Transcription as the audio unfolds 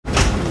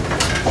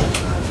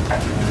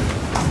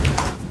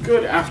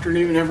Good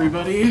afternoon,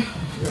 everybody.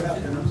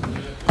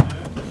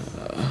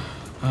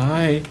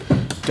 I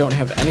don't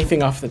have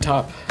anything off the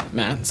top,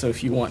 Matt, so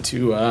if you want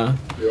to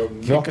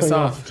kick us off. Nothing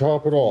off the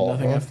top at all.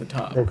 Nothing off the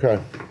top.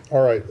 Okay.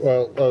 All right.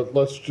 Well,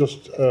 let's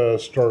just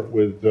start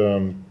with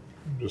the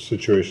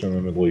situation in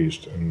the Middle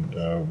East.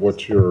 And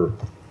what's your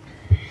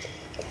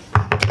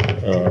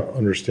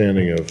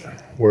understanding of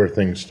where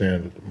things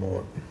stand at the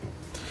moment?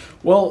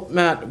 Well,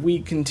 Matt, we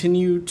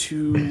continue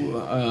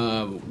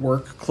to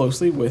work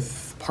closely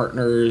with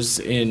partners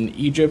in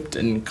Egypt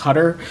and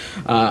Qatar.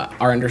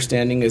 Our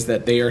understanding is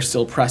that they are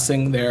still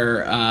pressing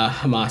their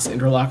Hamas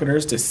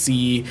interlocutors to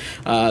see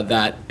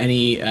that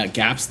any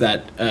gaps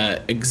that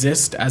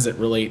exist as it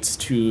relates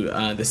to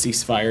the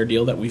ceasefire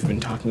deal that we've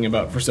been talking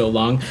about for so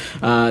long,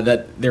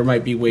 that there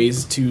might be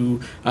ways to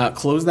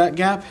close that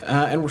gap,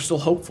 and we're still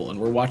hopeful, and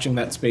we're watching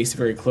that space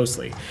very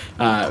closely.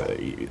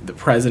 The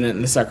president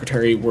and the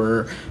secretary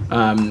were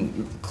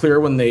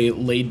clear when they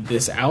laid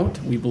this out.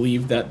 We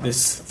believe that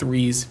this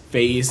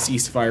three-phase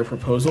ceasefire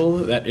proposal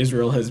that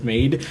Israel has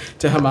made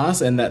to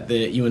Hamas and that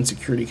the UN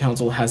Security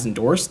Council has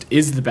endorsed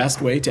is the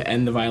best way to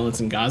end the violence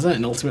in Gaza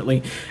and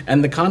ultimately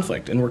end the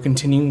conflict. And we're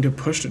continuing to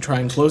push to try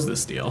and close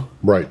this deal.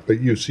 Right,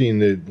 but you've seen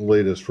the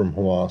latest from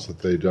Hamas that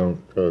they don't,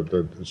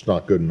 that it's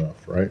not good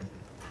enough, right?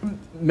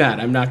 Matt,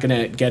 I'm not going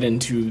to get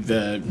into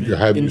the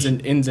ins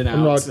and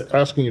outs. I'm not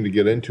asking you to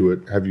get into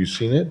it. Have you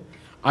seen it?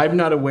 I'm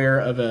not aware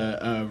of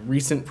a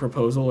recent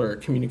proposal or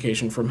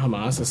communication from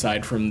Hamas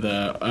aside from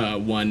the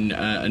one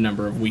a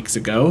number of weeks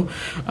ago.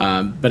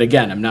 But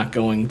again, I'm not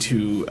going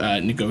to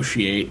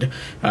negotiate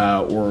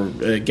or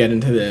get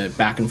into the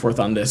back and forth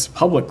on this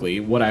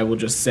publicly. What I will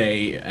just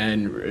say,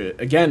 and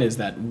again, is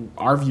that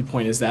our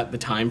viewpoint is that the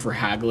time for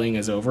haggling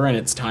is over and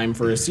it's time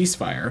for a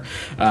ceasefire.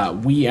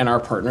 We and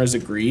our partners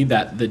agree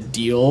that the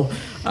deal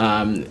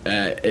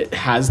it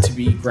has to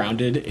be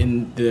grounded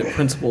in the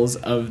principles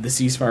of the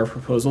ceasefire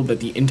proposal that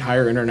the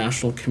entire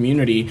international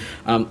community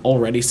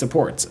already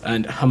supports.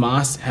 And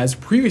Hamas has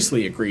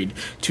previously agreed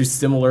to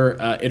similar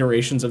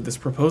iterations of this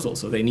proposal,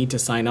 so they need to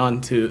sign on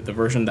to the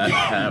version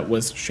that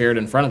was shared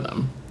in front of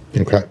them.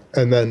 Okay.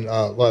 And then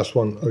last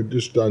one,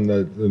 just on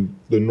the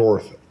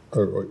north,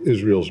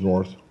 Israel's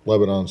north,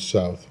 Lebanon's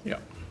south. Yeah.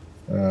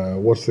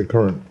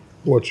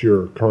 What's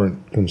your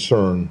current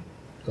concern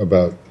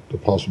about the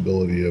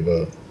possibility of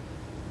a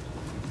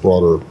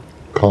broader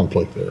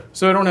conflict there?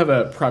 So I don't have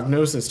a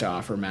prognosis to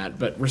offer, Matt,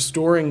 but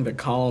restoring the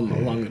calm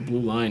along the blue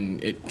line,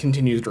 it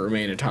continues to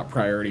remain a top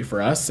priority for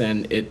us,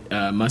 and it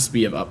must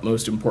be of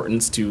utmost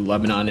importance to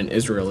Lebanon and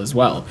Israel as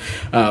well.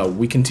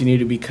 We continue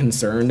to be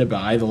concerned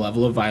by the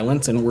level of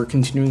violence, and we're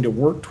continuing to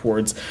work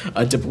towards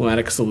a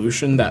diplomatic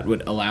solution that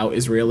would allow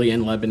Israeli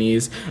and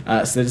Lebanese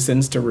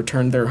citizens to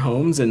return their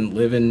homes and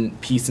live in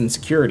peace and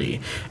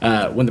security.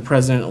 When the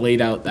president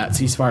laid out that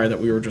ceasefire that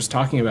we were just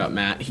talking about,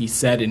 Matt, he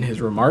said in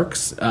his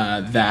remarks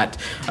that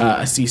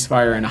a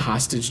ceasefire and a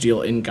hostage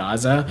deal in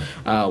Gaza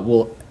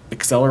will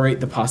accelerate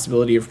the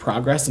possibility of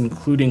progress,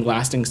 including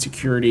lasting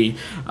security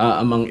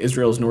among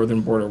Israel's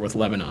northern border with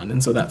Lebanon.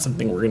 And so that's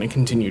something we're going to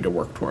continue to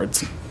work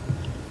towards.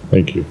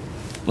 Thank you.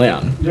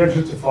 Leon.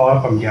 Just to follow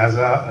up on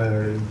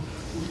Gaza,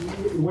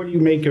 what do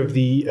you make of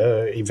the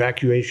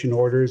evacuation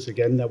orders,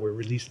 again, that were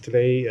released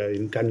today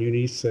in Khan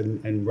Yunis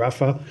and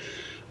Rafah?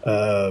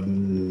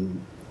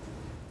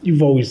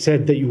 You've always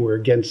said that you were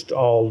against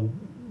all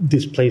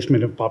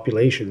displacement of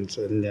populations,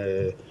 and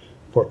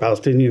poor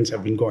Palestinians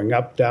have been going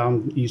up,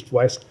 down, east,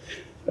 west,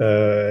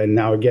 and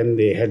now again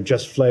they had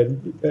just fled,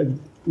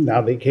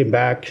 now they came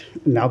back,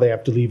 now they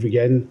have to leave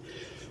again.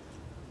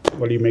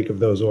 What do you make of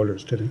those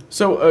orders today?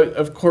 So,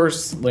 of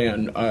course,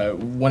 Leon,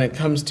 when it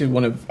comes to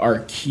one of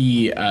our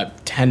key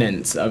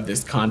tenets of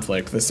this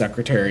conflict, the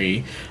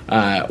Secretary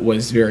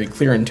was very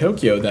clear in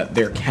Tokyo that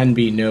there can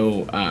be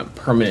no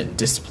permanent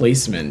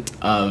displacement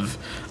of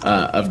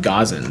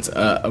Gazans.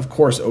 Of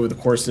course, over the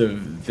course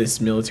of this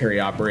military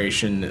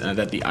operation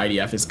that the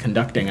IDF is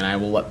conducting, and I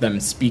will let them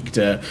speak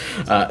to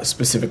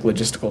specific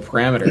logistical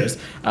parameters,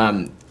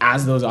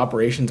 as those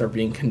operations are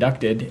being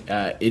conducted,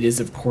 it is,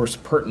 of course,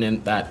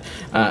 pertinent that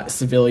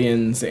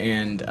civilians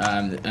and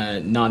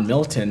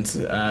non-militants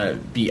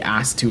be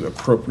asked to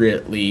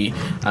appropriately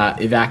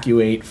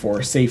evacuate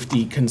for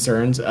safety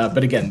concerns.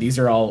 But again, these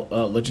are all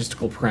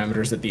logistical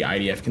parameters that the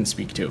IDF can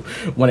speak to.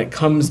 When it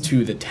comes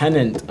to the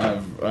tenet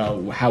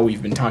of how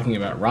we've been talking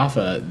about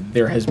Rafah,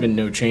 there has been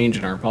no change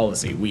in our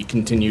policy. We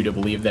continue to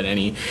believe that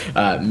any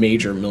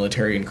major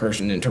military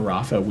incursion into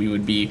Rafah we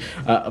would be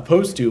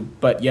opposed to,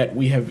 but yet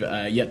we have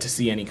yet to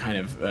see any kind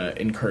of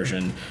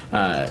incursion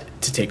to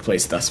take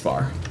place thus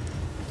far.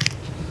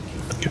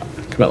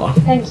 Camilla.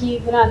 Thank you,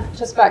 Vinant.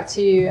 Just back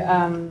to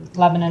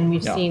Lebanon,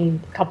 we've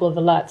seen a couple of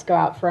alerts go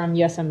out from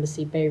U.S.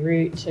 Embassy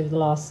Beirut over the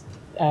last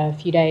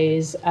few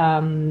days,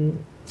 and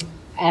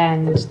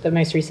the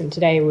most recent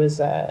today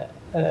was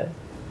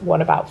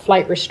one about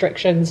flight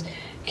restrictions.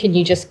 Can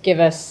you just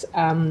give us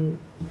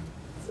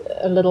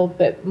a little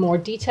bit more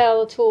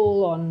detail at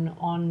all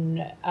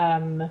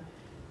on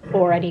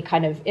or any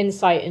kind of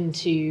insight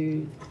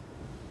into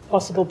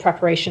possible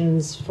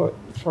preparations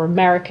for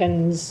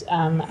Americans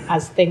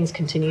as things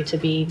continue to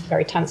be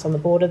very tense on the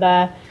border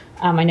there.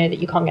 I know that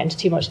you can't get into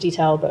too much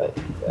detail, but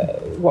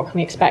what can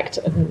we expect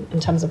in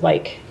terms of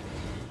like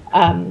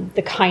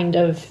the kind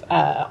of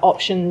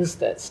options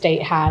that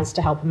state has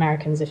to help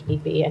Americans if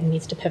need be and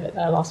needs to pivot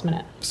there last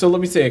minute? So let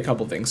me say a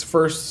couple things.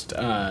 First,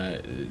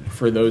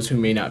 for those who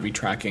may not be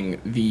tracking,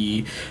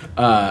 the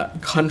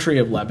country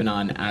of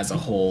Lebanon as a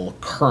whole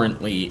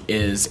currently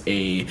is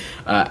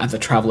at the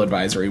travel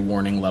advisory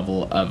warning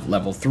level of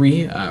level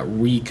 3,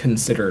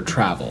 reconsider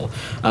travel.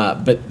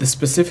 But the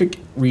specific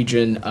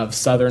region of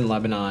southern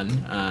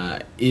Lebanon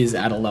is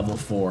at a level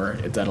 4.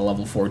 It's at a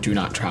level 4 do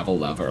not travel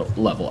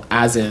level,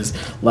 as is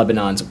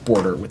Lebanon's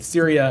border with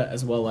Syria,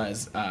 as well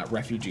as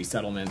refugee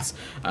settlements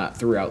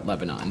throughout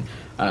Lebanon.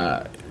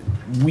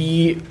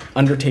 We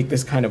undertake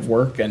this kind of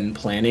work and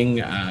planning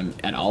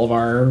at all of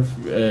our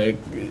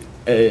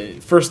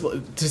first,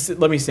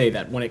 let me say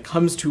that when it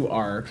comes to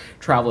our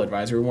travel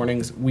advisory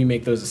warnings, we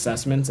make those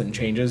assessments and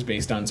changes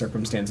based on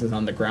circumstances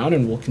on the ground,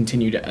 and we'll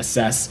continue to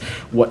assess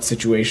what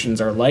situations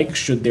are like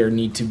should there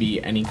need to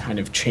be any kind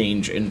of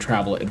change in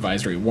travel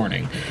advisory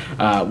warning.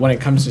 When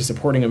it comes to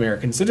supporting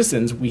American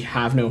citizens, we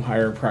have no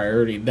higher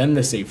priority than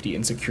the safety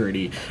and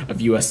security of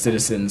U.S.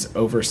 citizens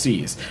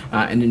overseas.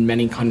 And in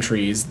many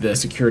countries, the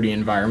security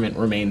environment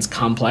remains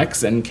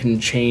complex and can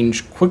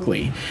change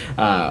quickly.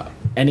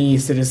 Any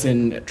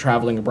citizen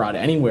traveling abroad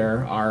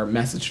anywhere, our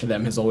message to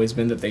them has always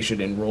been that they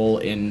should enroll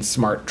in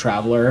Smart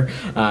Traveler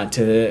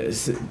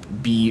to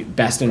be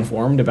best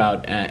informed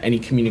about any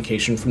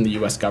communication from the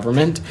U.S.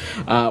 government.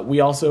 We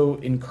also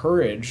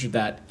encourage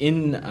that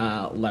in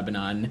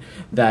Lebanon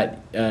that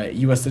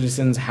U.S.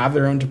 citizens have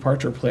their own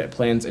departure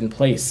plans in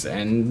place,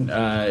 and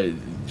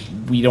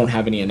we don't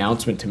have any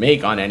announcement to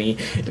make on any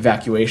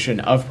evacuation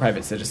of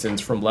private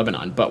citizens from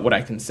Lebanon. But what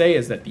I can say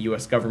is that the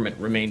U.S. government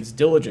remains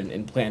diligent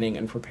in planning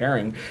and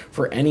preparing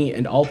for any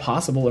and all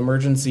possible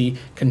emergency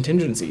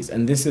contingencies.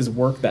 And this is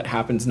work that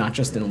happens not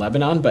just in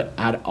Lebanon, but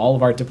at all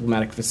of our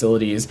diplomatic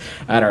facilities,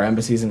 at our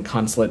embassies and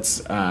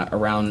consulates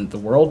around the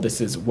world.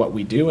 This is what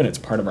we do, and it's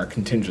part of our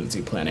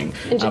contingency planning.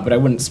 But I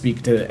wouldn't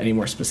speak to any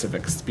more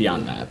specifics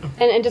beyond that.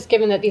 And just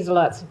given that these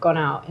alerts have gone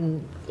out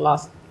in the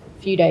last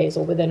few days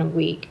or within a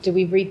week, do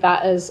we read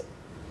that as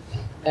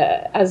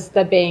there has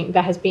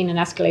been an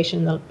escalation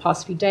in the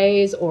past few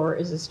days, or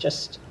is this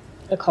just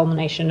a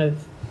culmination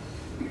of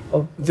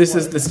this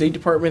is the State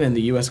Department and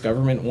the U.S.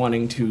 government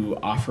wanting to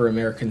offer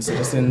American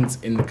citizens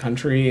in the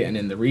country and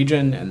in the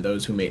region, and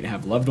those who may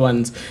have loved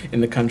ones in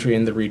the country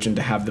and the region,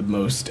 to have the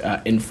most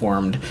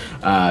informed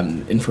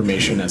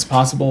information as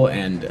possible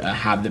and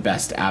have the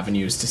best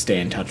avenues to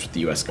stay in touch with the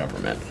U.S.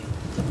 government.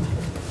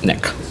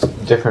 Nick.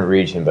 Different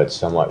region, but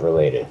somewhat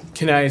related.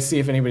 Can I see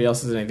if anybody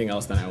else has anything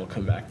else? Then I will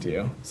come back to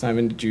you.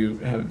 Simon, did you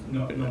have?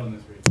 No, not on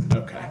this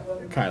region. Okay.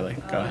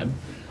 Kylie, go ahead.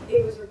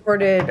 It was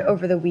reported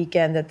over the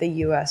weekend that the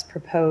U.S.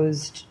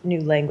 proposed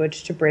new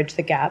language to bridge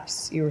the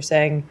gaps. You were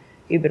saying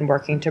you've been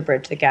working to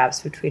bridge the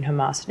gaps between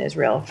Hamas and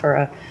Israel for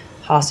a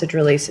hostage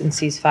release and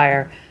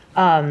ceasefire.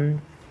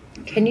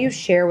 Can you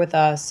share with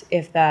us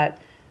if that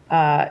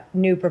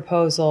new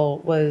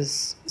proposal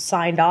was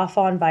signed off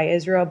on by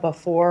Israel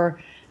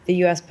before the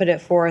U.S. put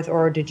it forth,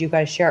 or did you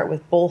guys share it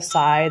with both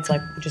sides,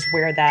 like just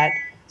where that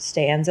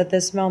stands at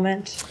this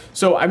moment?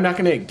 So I'm not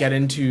going to get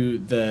into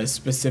the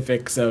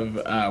specifics of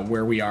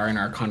where we are in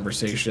our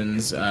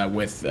conversations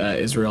with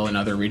Israel and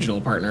other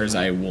regional partners.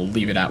 I will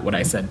leave it at what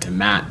I said to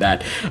Matt,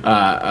 that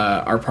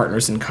our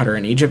partners in Qatar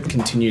and Egypt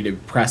continue to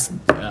press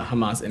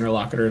Hamas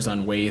interlocutors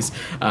on ways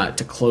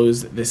to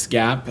close this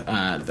gap.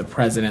 The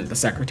president, the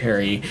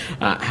secretary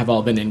have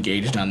all been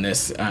engaged on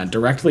this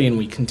directly, and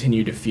we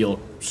continue to feel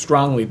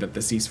strongly that the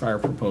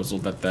ceasefire proposal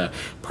that the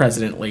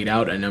president laid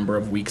out a number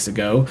of weeks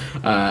ago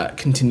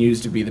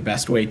continues to be the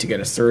best way to get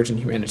a surge in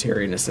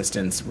humanitarian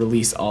assistance,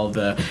 release all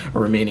the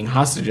remaining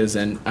hostages,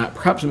 and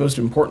perhaps most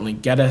importantly,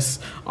 get us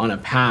on a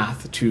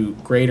path to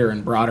greater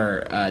and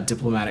broader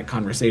diplomatic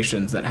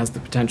conversations that has the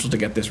potential to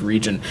get this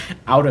region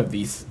out of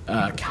these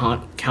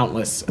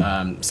countless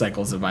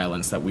cycles of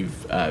violence that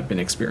we've been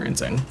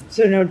experiencing.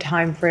 So no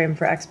time frame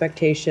for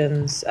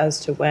expectations as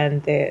to when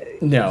the...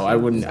 No, I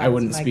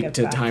wouldn't speak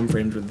to time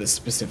frames with the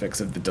specifics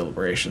of the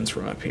deliberations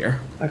from up here.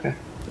 Okay.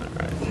 All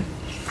right.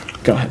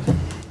 Go ahead.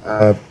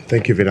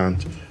 Thank you,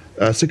 Vedant.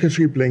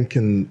 Secretary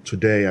Blinken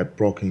today at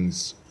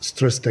Brookings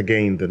stressed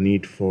again the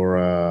need for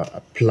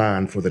a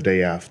plan for the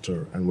day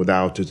after, and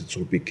without it, it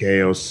will be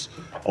chaos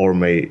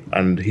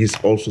and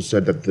he's also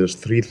said that there's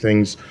three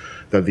things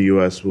that the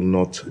U.S. will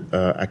not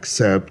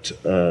accept: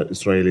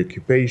 Israeli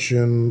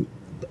occupation,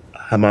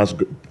 Hamas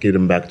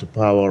getting back to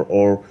power,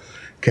 or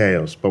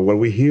chaos. But what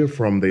we hear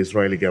from the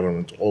Israeli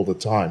government all the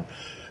time,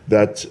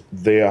 that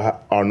they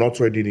are not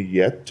ready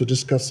yet to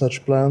discuss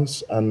such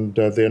plans, and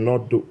they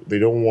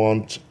don't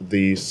want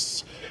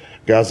this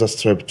Gaza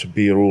Strip to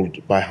be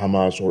ruled by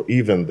Hamas or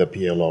even the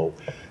PLO.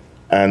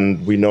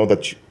 And we know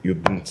that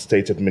you've been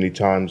stated many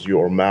times, you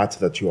or Matt,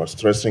 that you are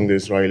stressing the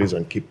Israelis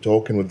and keep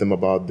talking with them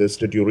about this.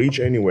 Did you reach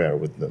anywhere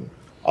with them?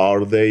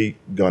 Are they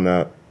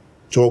gonna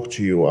talk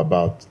to you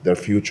about their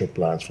future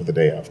plans for the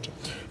day after?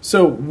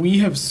 So we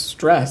have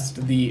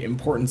stressed the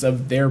importance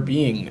of there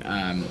being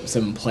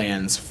some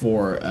plans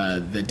for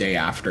the day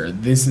after.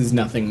 This is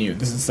nothing new.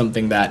 This is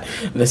something that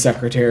the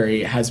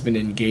Secretary has been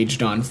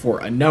engaged on for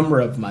a number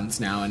of months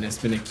now, and it's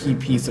been a key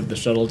piece of the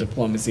shuttle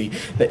diplomacy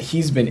that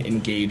he's been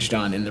engaged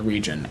on in the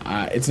region.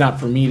 It's not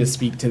for me to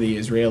speak to the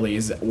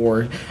Israelis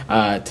or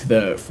to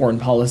the foreign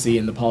policy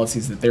and the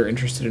policies that they're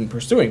interested in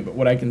pursuing, but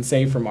what I can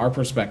say from our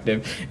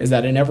perspective is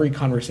that in every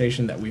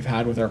conversation that we've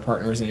had with our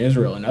partners in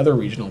Israel and other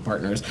regional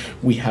partners,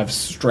 we have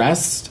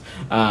stressed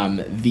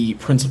the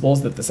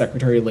principles that the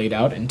Secretary laid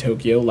out in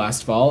Tokyo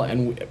last fall,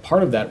 and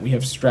part of that we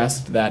have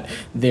stressed that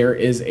there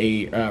is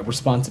a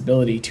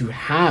responsibility to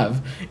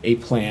have a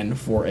plan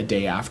for a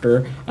day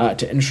after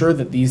to ensure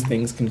that these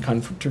things can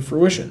come to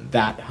fruition,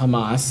 that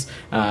Hamas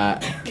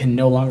can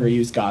no longer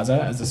use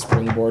Gaza as a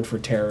springboard for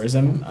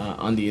terrorism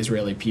on the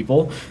Israeli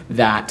people,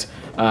 that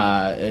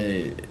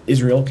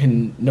Israel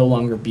can no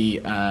longer be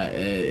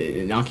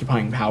an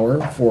occupying power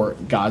for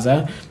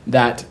Gaza,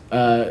 that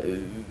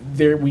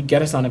we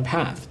get us on a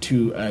path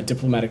to a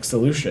diplomatic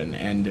solution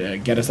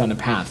and get us on a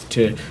path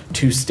to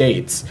two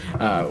states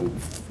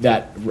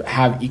that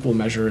have equal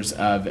measures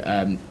of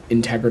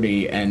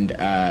integrity and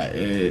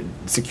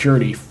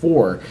security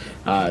for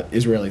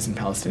Israelis and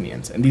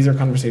Palestinians. And these are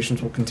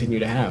conversations we'll continue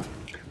to have.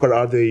 But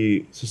are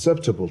they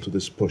susceptible to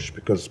this push?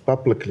 Because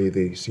publicly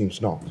they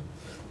seems not.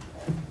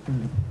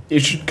 It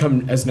should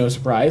come as no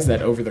surprise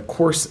that over the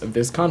course of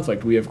this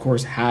conflict, we of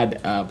course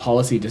had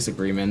policy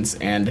disagreements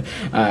and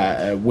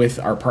with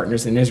our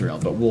partners in Israel,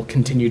 but we'll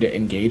continue to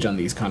engage on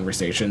these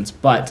conversations.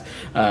 But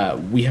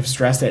we have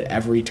stressed at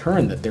every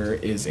turn that there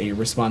is a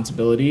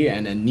responsibility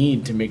and a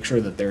need to make sure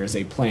that there is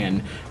a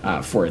plan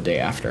for a day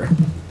after.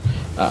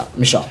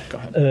 Michel, go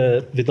ahead.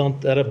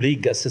 Vedant, Arab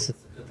League Assistant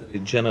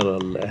Secretary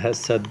General has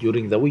said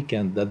during the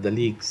weekend that the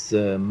League's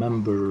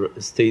member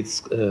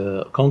states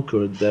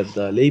concurred that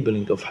the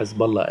labeling of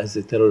Hezbollah as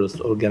a terrorist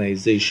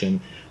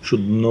organization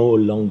should no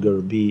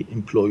longer be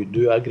employed.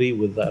 Do you agree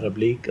with the Arab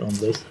League on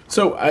this?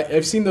 So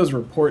I've seen those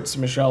reports,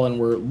 Michelle, and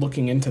we're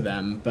looking into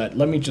them, but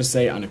let me just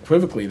say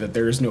unequivocally that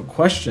there is no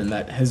question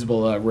that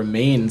Hezbollah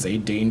remains a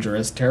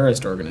dangerous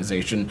terrorist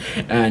organization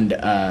and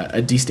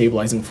a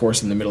destabilizing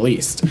force in the Middle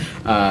East.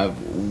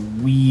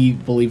 We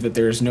believe that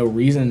there is no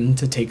reason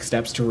to take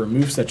steps to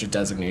remove such a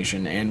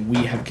designation, and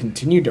we have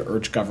continued to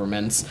urge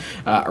governments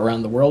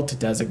around the world to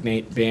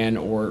designate, ban,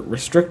 or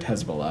restrict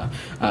Hezbollah.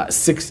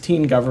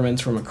 16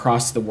 governments from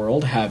across the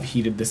world have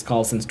heeded this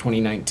call since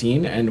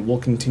 2019, and we'll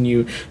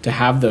continue to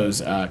have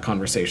those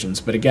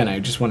conversations. But again, I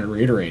just want to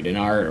reiterate, in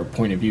our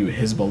point of view,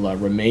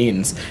 Hezbollah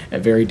remains a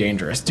very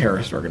dangerous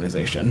terrorist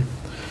organization.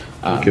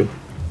 Thank you.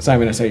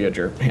 Simon, I saw you had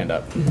your hand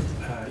up.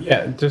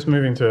 Yeah, just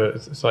moving to a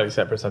slightly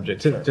separate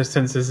subject. Just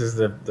since this is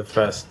the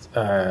first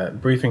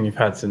briefing you've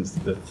had since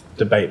the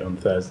debate on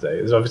Thursday,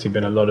 there's obviously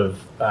been a lot of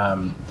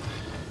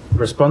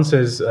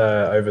responses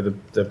over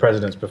the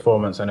president's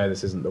performance. I know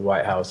this isn't the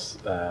White House,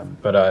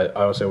 but I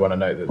also want to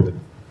note that the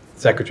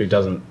secretary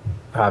doesn't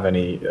have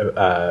any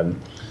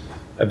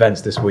events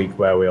this week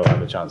where we'll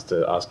have a chance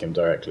to ask him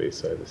directly.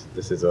 So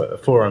this is a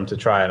forum to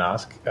try and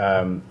ask.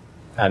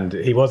 And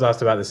he was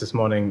asked about this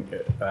morning,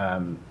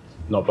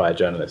 not by a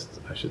journalist,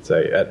 I should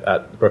say,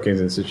 at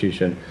Brookings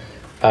Institution,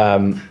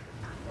 about,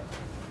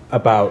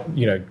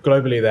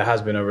 globally there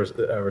has been,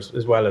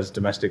 as well as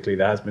domestically,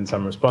 there has been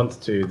some response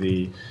to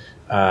the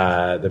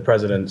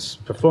president's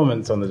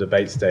performance on the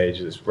debate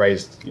stage. It's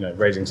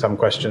raising some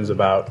questions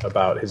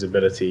about his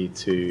ability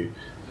to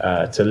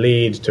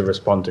lead, to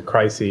respond to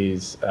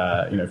crises.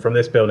 From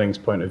this building's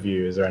point of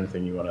view, is there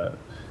anything you want to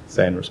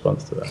say in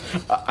response to that?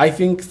 I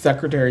think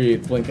Secretary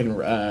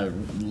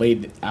Blinken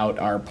laid out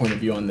our point of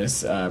view on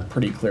this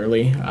pretty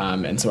clearly,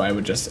 and so I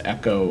would just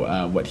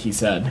echo what he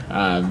said.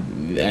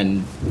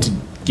 And to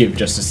give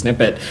just a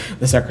snippet,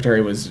 the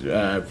Secretary was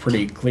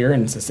pretty clear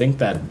and succinct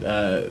that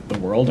the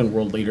world and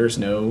world leaders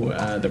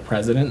know the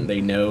president. They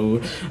know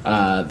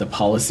the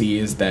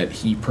policies that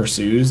he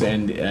pursues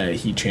and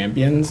he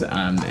champions,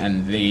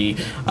 and they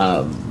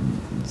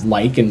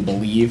like and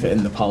believe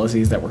in the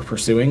policies that we're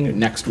pursuing.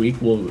 Next week,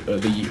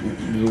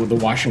 the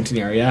Washington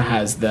area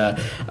has the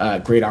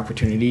great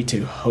opportunity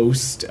to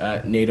host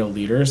NATO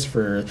leaders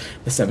for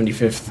the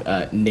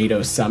 75th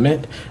NATO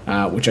summit,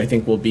 which I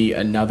think will be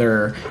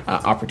another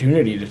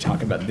opportunity to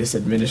talk about this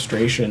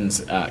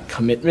administration's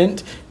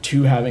commitment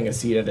to having a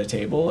seat at a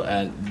table,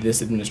 and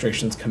this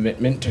administration's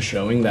commitment to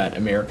showing that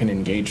American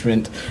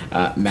engagement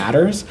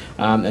matters.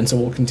 And so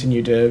we'll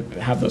continue to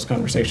have those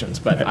conversations.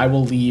 But I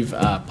will leave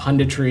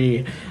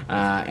punditry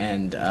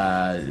and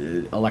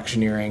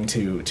electioneering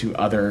to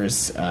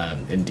others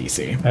in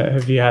DC.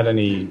 Have you had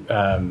any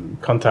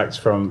contacts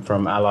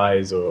from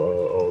allies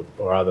or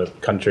other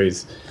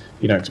countries,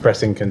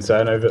 expressing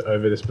concern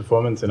over this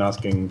performance and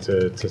asking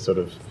to sort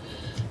of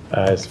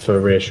for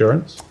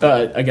reassurance?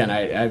 Again,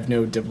 I have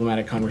no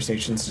diplomatic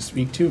conversations to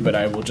speak to, but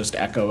I will just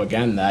echo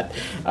again that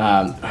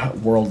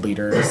world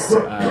leaders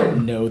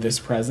know this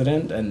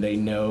president, and they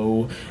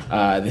know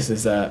this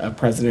is a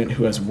president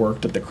who has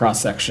worked at the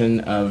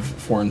cross-section of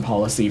foreign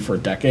policy for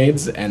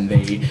decades, and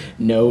they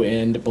know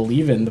and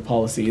believe in the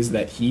policies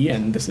that he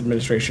and this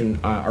administration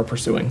are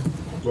pursuing.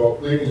 Well,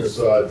 leaving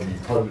aside the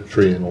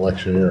punditry and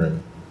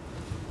electioneering,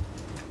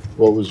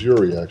 what was your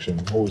reaction?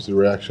 What was the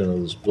reaction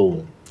of this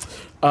building?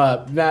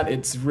 Matt,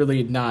 it's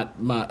really not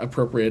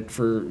appropriate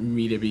for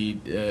me to be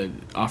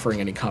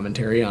offering any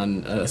commentary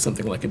on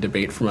something like a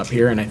debate from up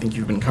here, and I think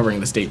you've been covering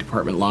the State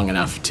Department long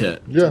enough to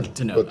know but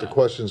that. The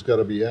question's got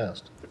to be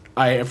asked.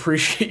 I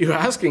appreciate you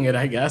asking it,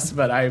 I guess,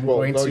 but I'm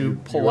going to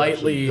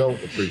politely.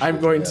 I'm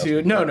going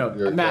to. No,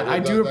 Matt. I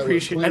do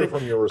appreciate.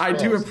 I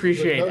do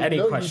appreciate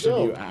any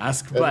question you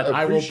ask, but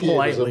I will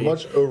politely. Is a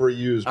much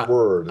overused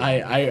word.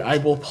 I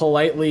will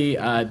politely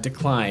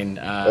decline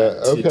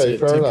okay,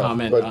 fair to enough.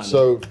 comment but on.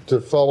 So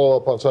to follow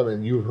up on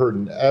something, you've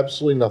heard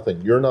absolutely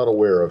nothing. You're not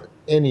aware of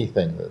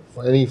anything that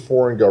any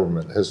foreign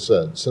government has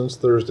said since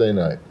Thursday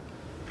night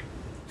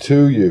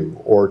to you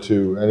or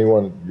to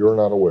anyone you're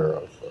not aware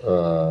of.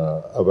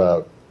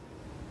 About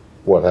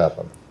what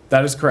happened?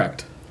 That is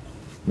correct.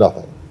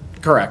 Nothing.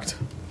 Correct.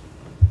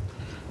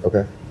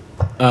 Okay.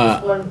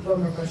 One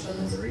more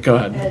question. Go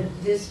ahead. And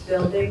this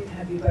building,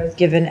 have you guys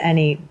given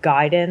any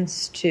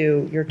guidance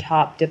to your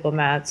top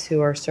diplomats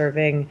who are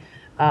serving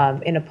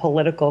in a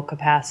political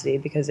capacity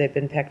because they've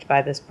been picked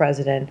by this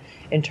president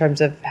in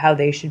terms of how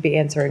they should be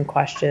answering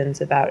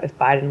questions about if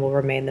Biden will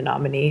remain the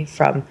nominee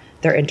from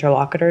their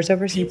interlocutors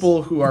overseas?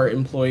 People who are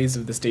employees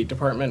of the State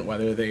Department,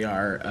 whether they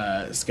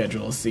are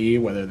Schedule C,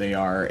 whether they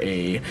are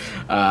a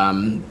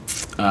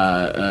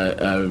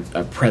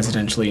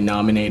presidentially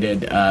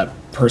nominated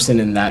person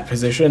in that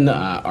position,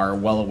 are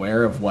well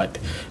aware of what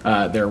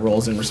their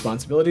roles and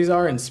responsibilities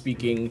are in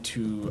speaking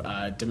to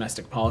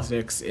domestic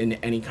politics in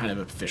any kind of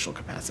official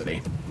capacity.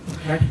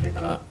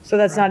 So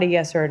that's not a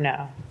yes or a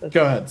no?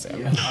 Go ahead, Sam.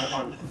 Yeah,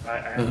 I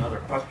have another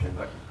question,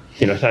 but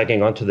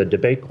tagging onto the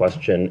debate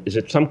question, is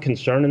it some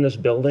concern in this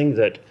building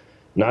that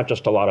not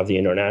just a lot of the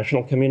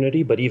international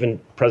community, but even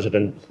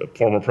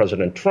former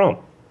President Trump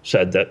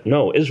said that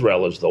no,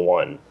 Israel is the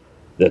one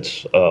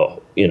that's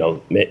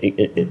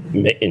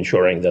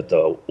ensuring that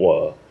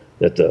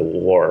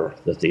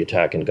the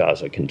attack in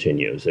Gaza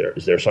continues?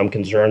 Is there some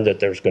concern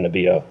that there's going to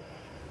be a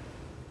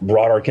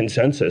broader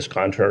consensus,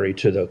 contrary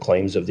to the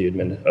claims of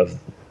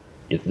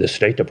the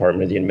State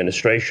Department, the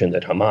administration,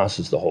 that Hamas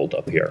is the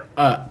holdup here?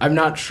 I'm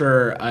not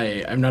sure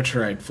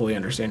I fully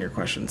understand your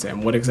question,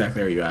 Sam. What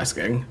exactly are you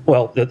asking?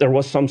 Well, there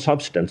was some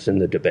substance in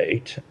the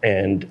debate,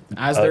 and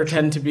as there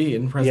tend to be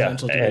in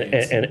presidential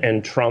debates.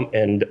 And Trump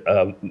and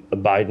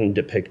Biden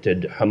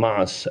depicted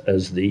Hamas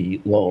as the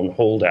lone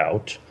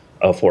holdout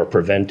for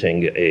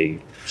preventing a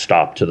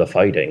stop to the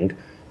fighting,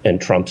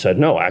 and Trump said,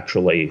 no,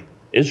 actually,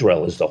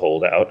 Israel is the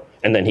holdout,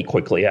 and then he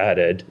quickly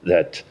added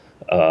that.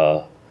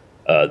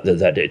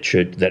 That it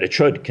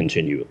should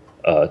continue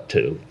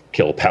to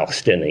kill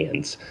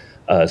Palestinians.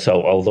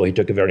 So although he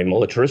took a very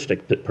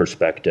militaristic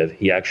perspective,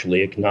 he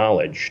actually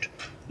acknowledged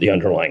the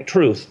underlying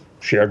truth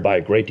shared by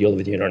a great deal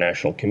of the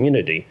international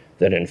community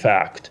that, in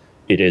fact,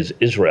 it is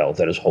Israel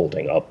that is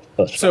holding up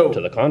a stop to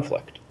the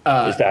conflict.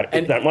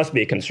 That must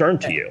be a concern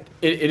to you?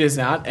 It is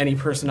not. Any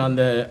person on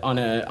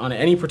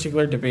any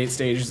particular debate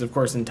stage is, of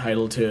course,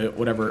 entitled to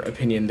whatever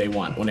opinion they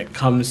want. When it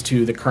comes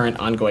to the current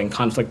ongoing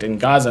conflict in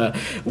Gaza,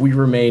 we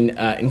remain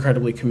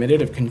incredibly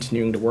committed of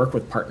continuing to work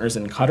with partners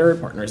in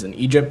Qatar, partners in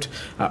Egypt,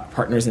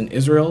 partners in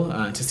Israel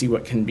to see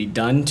what can be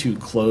done to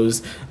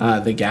close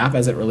the gap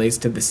as it relates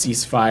to the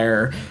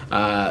ceasefire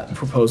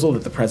proposal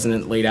that the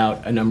president laid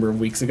out a number of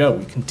weeks ago.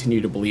 We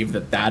continue to believe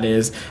that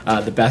is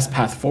the best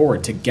path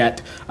forward to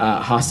get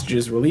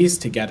hostages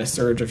released, to get a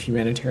surge of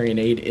humanitarian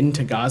aid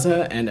into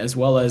Gaza, and as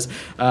well as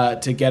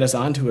to get us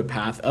onto a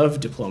path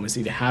of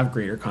diplomacy to have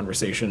greater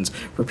conversations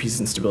for peace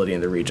and stability in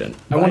the region.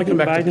 I want to come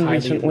back to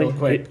Kylie real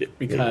quick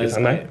because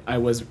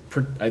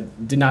I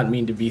did not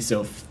mean to be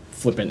so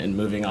flippant in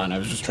moving on. I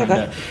was just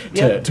trying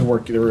to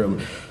work the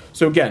room.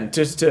 So again,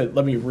 just to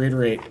let me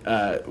reiterate,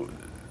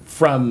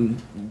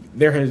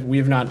 we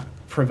have not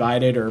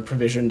provided or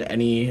provisioned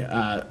any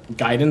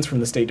guidance from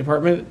the State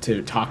Department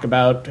to talk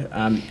about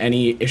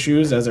any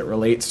issues as it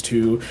relates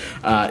to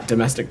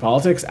domestic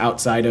politics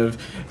outside of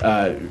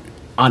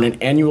on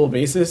an annual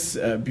basis,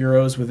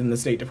 bureaus within the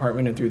State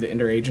Department and through the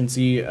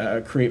interagency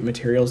create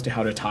materials to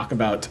how to talk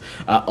about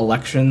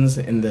elections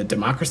in the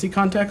democracy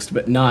context,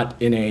 but not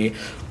in a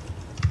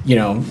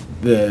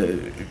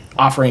the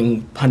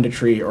offering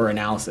punditry or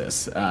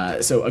analysis.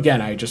 So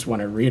again, I just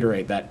want to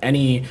reiterate that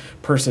any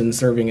person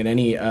serving in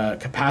any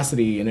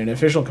capacity, in an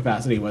official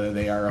capacity, whether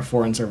they are a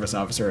Foreign Service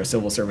officer, a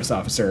Civil Service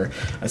officer,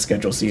 a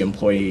Schedule C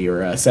employee,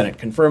 or a Senate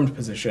confirmed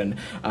position,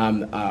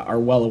 are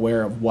well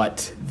aware of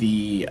what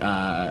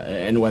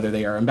and whether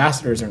they are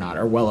ambassadors or not,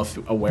 are well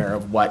aware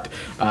of what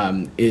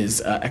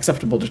is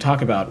acceptable to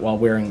talk about while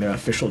wearing their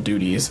official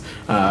duties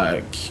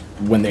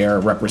when they are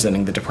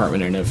representing the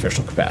department in an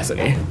official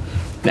capacity.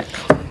 Nick.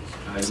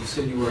 You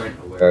said you weren't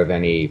aware of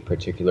any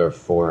particular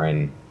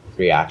foreign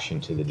reaction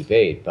to the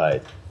debate,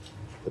 but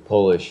the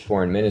Polish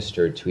foreign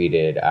minister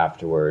tweeted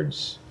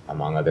afterwards,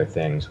 among other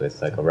things,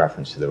 with like a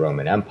reference to the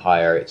Roman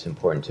Empire, it's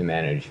important to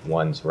manage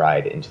one's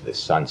ride into the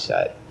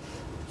sunset.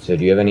 So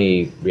do you have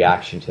any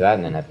reaction to that?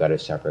 And then I've got a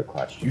separate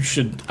question. You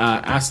should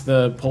ask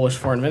the Polish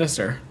foreign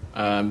minister.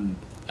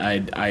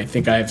 I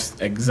think I've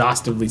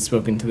exhaustively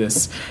spoken to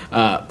this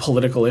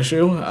political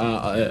issue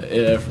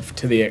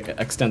to the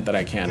extent that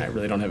I can. I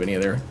really don't have any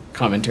other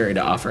commentary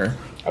to offer.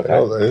 Okay.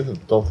 Well, I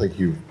don't think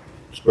you've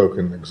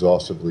spoken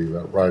exhaustively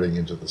about riding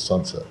into the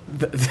sunset.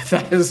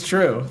 That is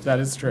true. That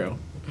is true.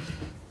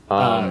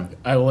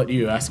 I will let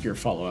you ask your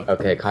follow-up.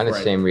 Okay, kind of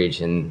Right. same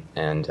region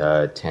and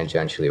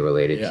tangentially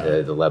related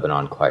to the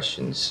Lebanon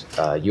questions.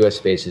 U.S.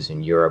 bases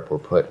in Europe were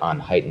put on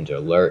heightened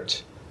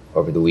alert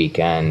over the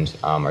weekend.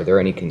 Are there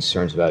any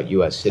concerns about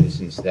U.S.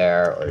 citizens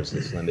there, or is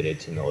this limited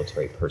to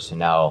military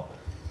personnel,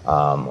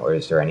 or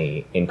is there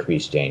any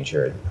increased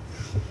danger?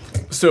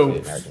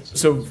 So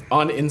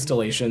on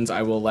installations,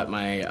 I will let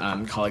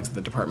my colleagues at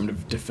the Department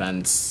of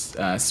Defense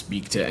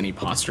speak to any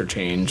posture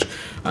change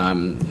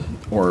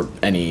or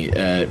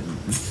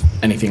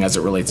anything as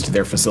it relates to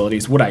their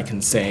facilities. What I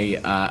can say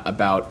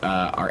about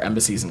our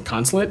embassies and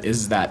consulate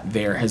is that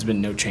there has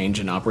been no change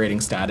in operating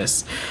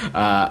status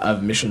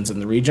of missions in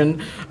the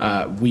region.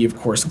 We, of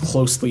course,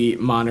 closely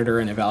monitor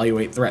and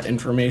evaluate threat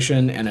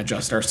information and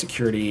adjust our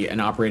security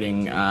and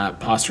operating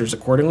postures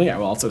accordingly. I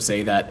will also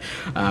say that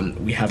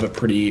we have a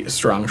pretty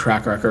strong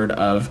track record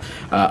of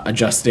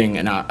adjusting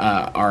and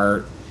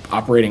our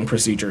operating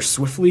procedures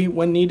swiftly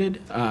when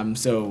needed.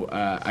 So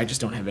I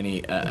just don't have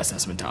any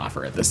assessment to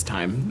offer at this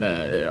time.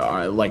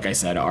 Like I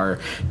said, our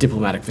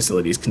diplomatic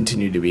facilities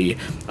continue to be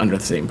under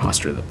the same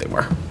posture that they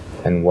were.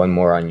 And one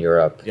more on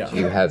Europe. Yeah. Do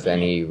you have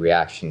any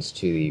reactions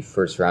to the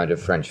first round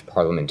of French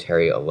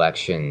parliamentary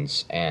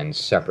elections? And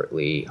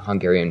separately,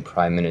 Hungarian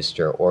Prime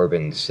Minister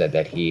Orban said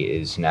that he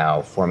is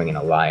now forming an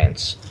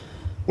alliance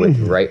with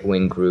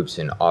right-wing groups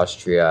in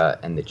Austria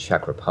and the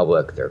Czech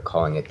Republic. They're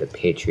calling it the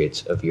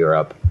Patriots of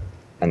Europe,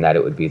 and that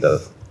it would be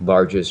the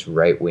largest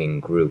right-wing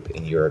group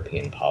in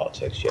European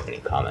politics. Do you have any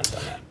comments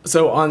on that?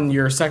 So on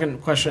your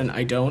second question,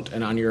 I don't.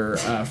 And on your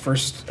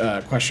first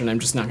question, I'm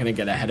just not going to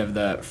get ahead of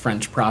the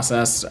French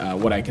process.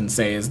 What I can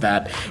say is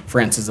that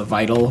France is a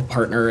vital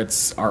partner.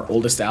 It's our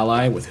oldest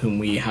ally with whom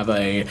we have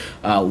a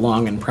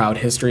long and proud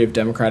history of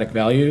democratic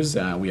values.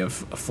 We have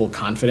full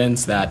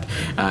confidence that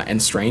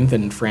and strength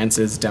in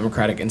France's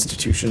democratic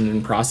institutions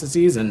and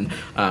processes. And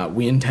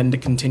we intend to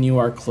continue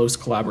our close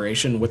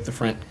collaboration with the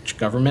French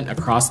government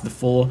across the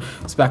full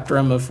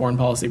spectrum of foreign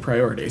policy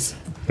priorities.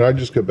 Can I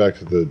just go back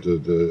to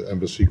the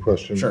embassy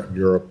question? Sure. In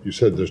Europe, you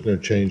said there's no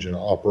change in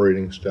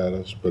operating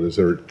status, but is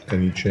there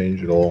any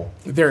change at all?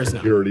 There is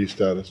none. Security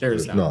status?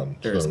 There's none.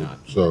 There is not.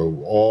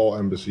 So all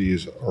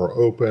embassies are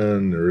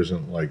open. There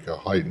isn't like a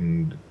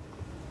heightened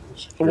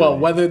security. Well,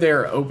 whether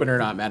they're open or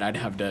not, Matt, I'd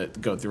have to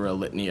go through a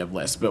litany of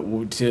lists. But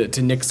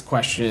to Nick's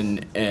question,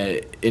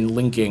 in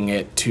linking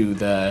it to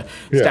the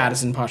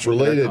status and posture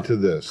related to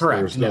this,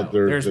 correct?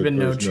 There's been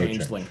no change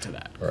change linked to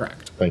that. All right.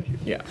 Correct. Thank you.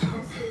 Yeah.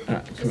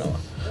 Camilla.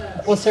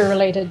 Also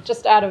related,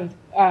 just out of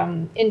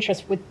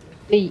interest, with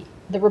the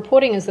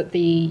reporting is that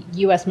the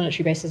U.S.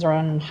 military bases are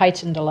on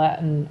heightened alert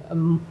and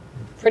a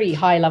pretty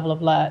high level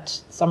of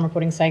alert. Some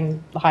reporting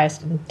saying the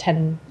highest in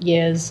 10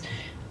 years.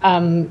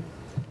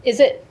 Is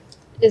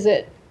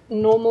it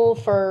normal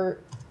for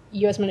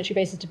U.S. military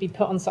bases to be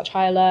put on such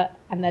high alert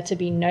and there to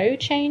be no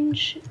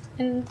change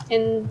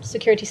in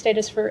security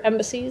status for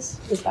embassies?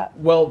 Is that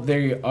Well,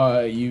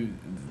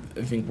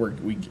 I think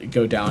we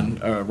go down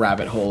a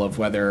rabbit hole of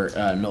whether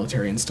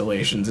military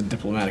installations and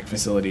diplomatic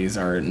facilities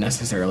are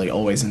necessarily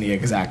always in the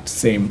exact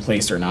same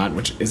place or not,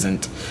 which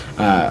isn't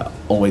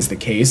always the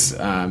case.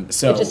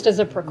 So just as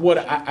a precaution?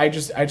 What I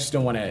just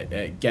don't want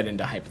to get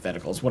into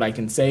hypotheticals. What I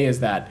can say is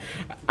that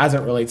as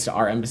it relates to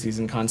our embassies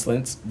and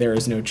consulates, there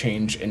is no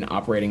change in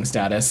operating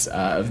status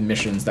of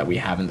missions that we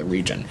have in the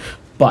region.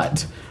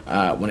 But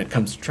when it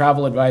comes to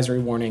travel advisory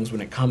warnings,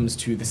 when it comes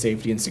to the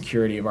safety and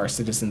security of our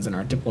citizens and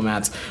our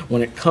diplomats,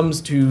 when it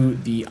comes to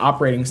the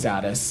operating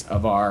status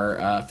of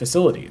our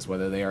facilities,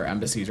 whether they are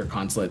embassies or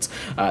consulates,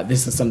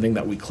 this is something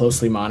that we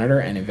closely monitor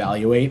and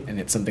evaluate, and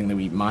it's something that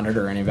we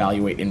monitor and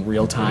evaluate in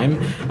real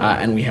time,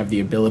 and we have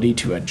the ability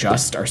to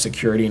adjust our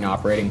security and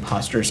operating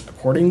postures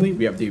accordingly.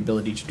 We have the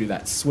ability to do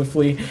that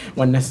swiftly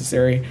when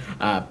necessary,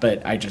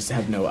 but I just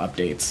have no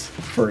updates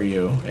for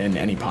you in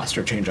any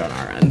posture change on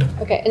our end.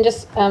 okay? And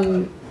just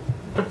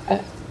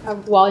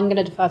well, I'm going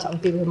to defer to other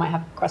people who might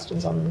have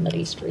questions on the Middle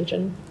East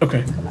region.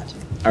 Okay. Come back to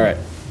you. All right.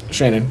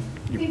 Shannon.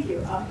 Thank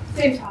you.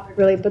 Same topic,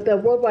 really, but the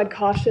worldwide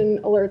caution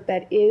alert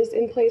that is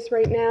in place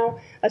right now,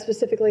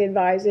 specifically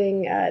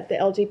advising the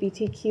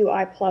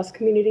LGBTQI plus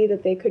community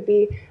that they could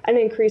be an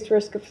increased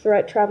risk of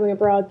threat traveling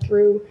abroad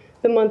through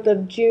the month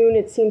of June.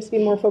 It seems to be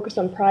more focused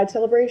on Pride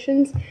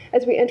celebrations.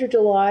 As we enter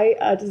July,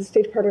 does the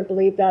State Department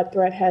believe that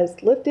threat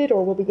has lifted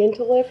or will begin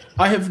to lift?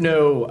 I have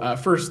no,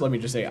 first let me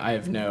just say I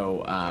have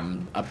no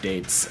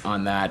updates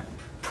on that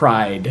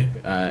pride,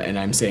 and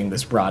I'm saying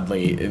this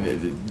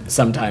broadly,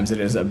 sometimes it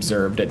is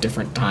observed at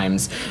different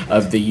times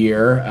of the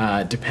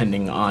year,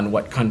 depending on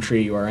what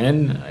country you are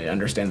in. I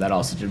understand that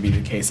also to be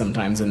the case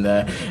sometimes in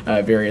the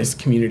various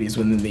communities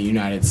within the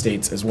United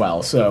States as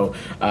well. So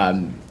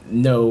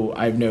no,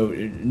 I have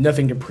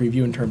nothing to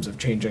preview in terms of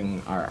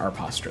changing our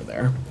posture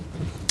there.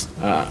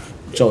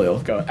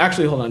 Jolie, go.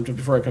 Actually, hold on.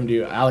 Before I come to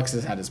you, Alex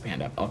has had his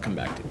hand up. I'll come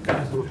back to you. Go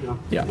ahead.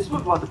 Yeah. This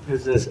was about the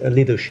president's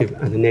leadership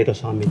at the NATO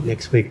summit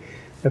next week.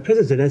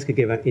 President Zelensky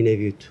gave an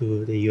interview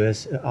to the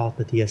U.S.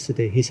 outlet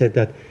yesterday. He said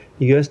that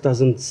the U.S.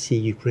 doesn't see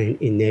Ukraine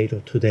in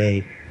NATO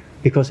today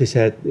because he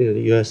said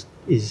the U.S.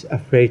 is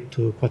afraid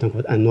to, quote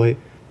unquote, annoy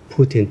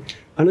Putin.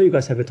 I know you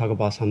guys have been talking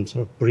about some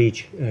sort of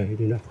bridge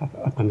in the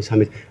upcoming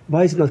summit.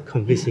 Why is it not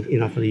convincing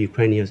enough for the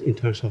Ukrainians in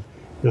terms of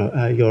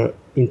your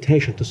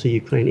intention to see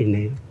Ukraine in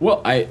NATO?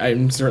 Well,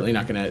 I'm certainly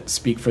not going to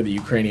speak for the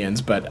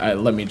Ukrainians, but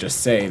let me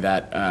just say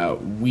that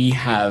we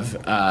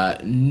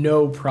have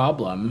no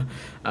problem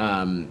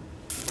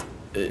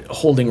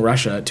holding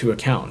Russia to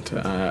account.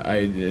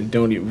 I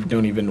don't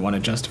even want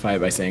to justify it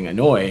by saying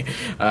annoy.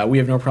 We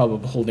have no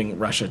problem holding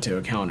Russia to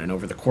account. And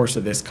over the course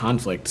of this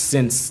conflict,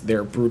 since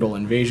their brutal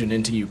invasion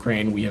into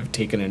Ukraine, we have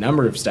taken a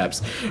number of steps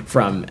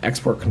from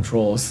export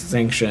controls,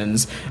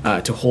 sanctions,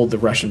 to hold the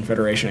Russian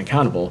Federation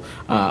accountable.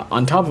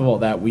 On top of all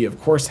that, we of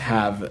course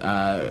have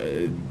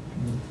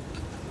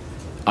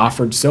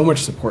offered so much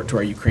support to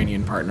our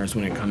Ukrainian partners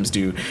when it comes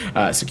to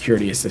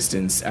security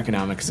assistance,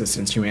 economic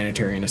assistance,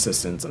 humanitarian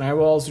assistance. And I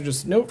will also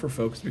just note for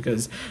folks,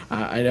 because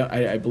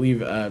I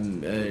believe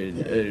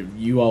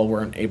you all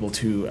weren't able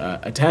to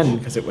attend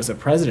because it was a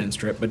president's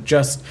trip, but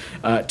just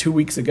 2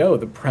 weeks ago,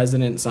 the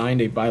president signed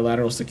a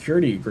bilateral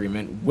security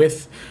agreement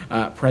with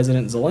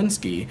President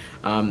Zelensky,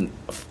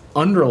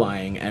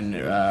 underlying and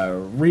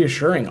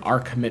reassuring our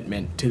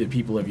commitment to the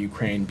people of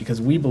Ukraine, because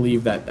we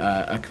believe that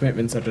a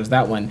commitment such as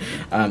that one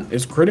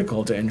is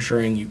critical to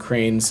ensuring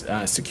Ukraine's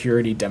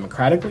security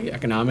democratically,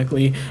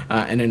 economically,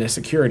 and in a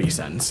security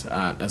sense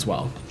as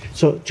well.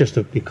 So just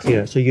to be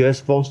clear, so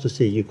U.S. wants to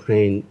see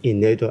Ukraine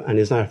in NATO and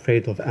is not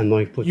afraid of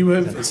annoying Putin. You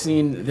have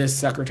seen this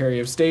Secretary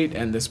of State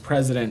and this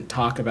President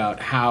talk about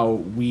how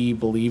we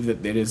believe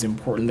that it is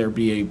important there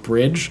be a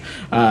bridge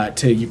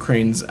to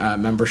Ukraine's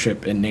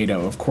membership in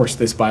NATO. Of course,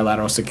 this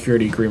bilateral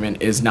security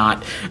agreement is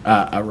not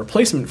a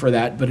replacement for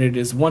that, but it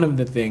is one of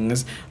the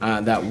things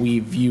that we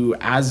view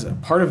as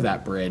part of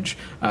that bridge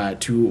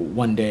to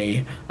one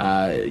day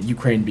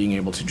Ukraine being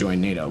able to join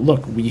NATO.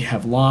 Look, we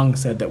have long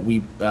said that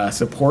we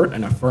support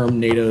and affirm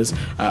NATO's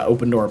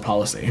open door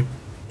policy.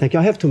 Thank you.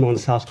 I have two more on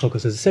the South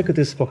Caucasus. The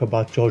Secretary spoke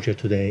about Georgia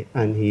today,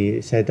 and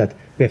he said that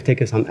we have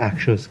taken some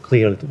actions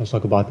clearly. He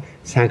talk about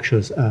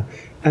sanctions.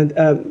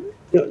 Actually,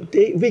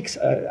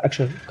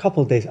 a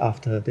couple of days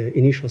after the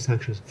initial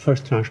sanctions,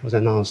 first tranche was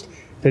announced,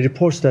 the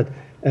reports that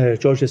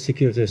Georgia's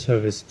Security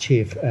Service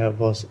chief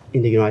was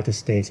in the United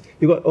States.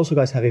 You also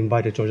guys have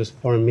invited Georgia's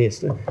foreign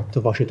minister to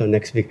Washington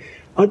next week.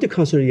 Aren't you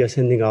concerned you're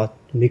sending out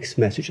mixed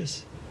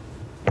messages?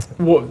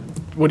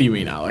 What do you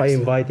mean, Alex? By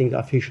inviting the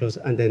officials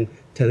and then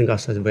telling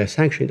us that we're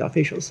sanctioning the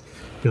officials,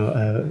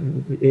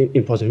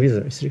 imposing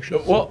visa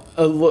restrictions. Well,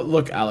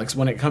 look, Alex,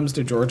 when it comes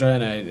to Georgia,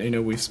 and I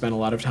know we've spent a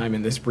lot of time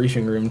in this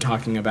briefing room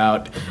talking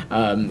about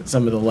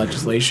some of the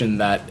legislation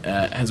that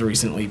has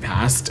recently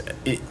passed.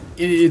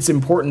 It's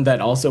important that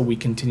also we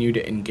continue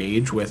to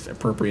engage with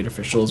appropriate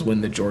officials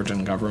within the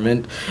Georgian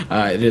government.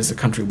 It is a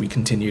country we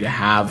continue to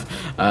have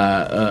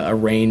a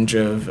range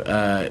of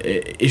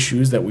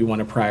issues that we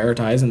want to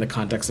prioritize in the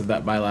context of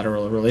that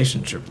bilateral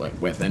relationship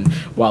with. And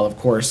while, of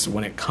course,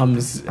 when it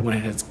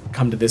has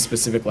come to this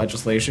specific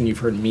legislation, you've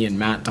heard me and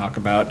Matt talk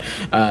about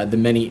the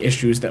many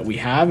issues that we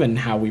have and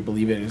how we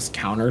believe it is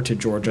counter to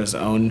Georgia's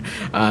own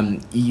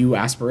EU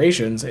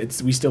aspirations.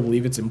 We still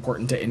believe it's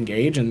important to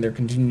engage, and there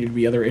continue to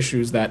be other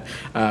issues that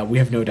we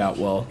have no doubt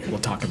we'll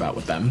talk about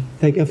with them.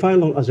 Thank you. And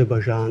finally, on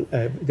Azerbaijan,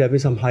 there have been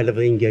some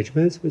high-level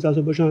engagements with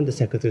Azerbaijan. The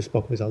Secretary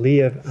spoke with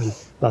Aliyev, and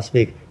last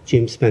week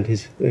Jim spent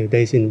his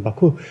days in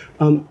Baku.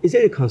 Is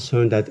there a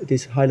concern that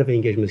these high-level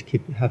engagements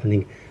keep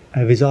happening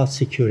without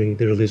securing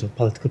the release of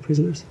political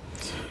prisoners?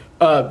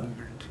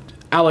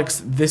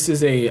 Alex, this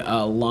is a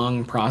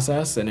long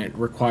process, and it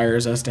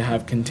requires us to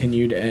have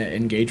continued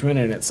engagement,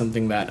 and it's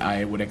something that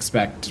I would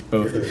expect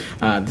both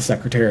the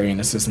Secretary and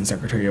Assistant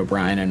Secretary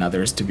O'Brien and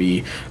others to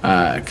be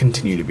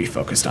continue to be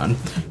focused on.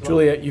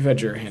 Julia, you've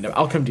had your hand up.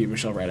 I'll come to you,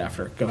 Michelle, right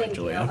after. Go ahead,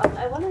 Julia.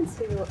 I wanted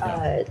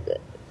to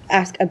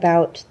ask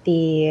about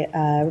the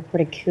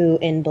reported coup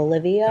in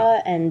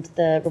Bolivia and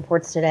the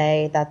reports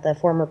today that the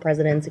former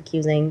president's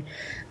accusing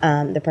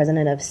the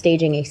president of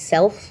staging a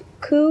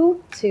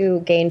coup to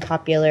gain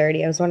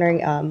popularity. I was wondering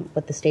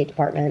what the State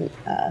Department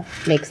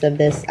makes of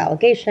this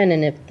allegation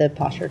and if the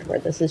posture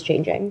toward this is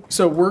changing.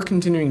 So we're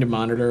continuing to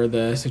monitor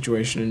the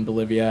situation in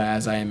Bolivia,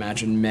 as I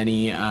imagine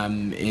many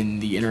in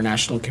the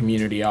international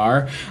community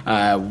are.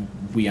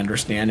 We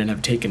understand and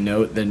have taken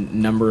note the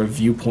number of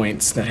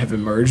viewpoints that have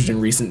emerged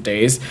in recent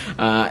days,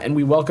 and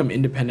we welcome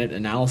independent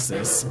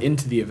analysis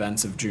into the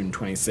events of June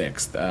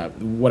 26th.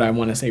 What I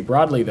want to say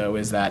broadly, though,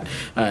 is that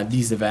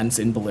these events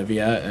in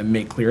Bolivia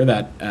make clear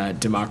that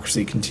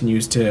democracy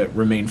continues to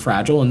remain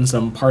fragile in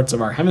some parts of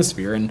our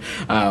hemisphere, and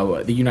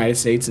the United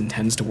States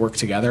intends to work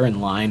together in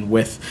line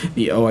with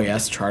the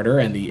OAS Charter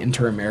and the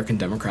Inter-American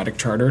Democratic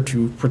Charter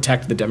to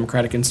protect the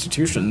democratic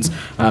institutions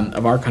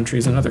of our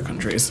countries and other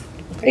countries.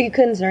 Are you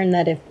concerned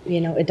that if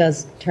it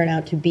does turn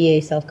out to be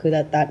a self-coup,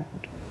 that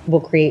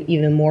will create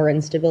even more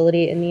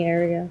instability in the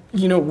area?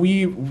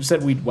 We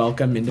said we'd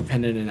welcome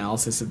independent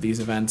analysis of these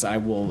events. I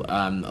will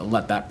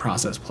let that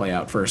process play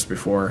out first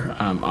before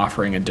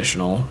offering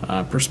additional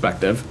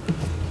perspective.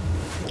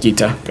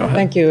 Gita, go ahead.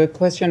 Thank you. A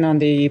question on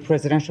the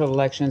presidential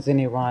elections in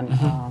Iran,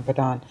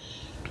 Vadan.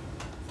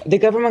 The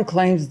government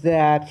claims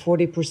that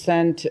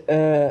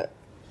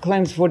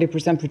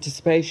 40%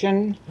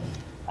 participation,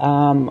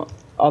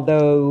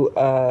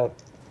 although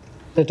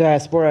the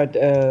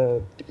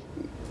diaspora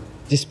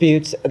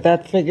disputes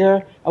that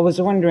figure. I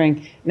was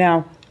wondering,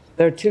 now,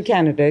 there are two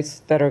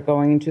candidates that are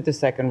going into the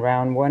second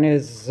round. One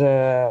is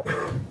the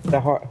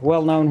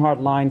well-known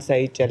hardline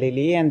Saeed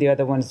Jalili, and the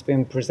other one is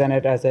being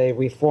presented as a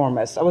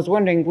reformist. I was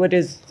wondering, what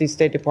is the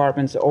State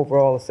Department's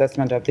overall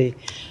assessment of the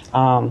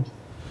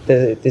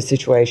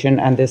situation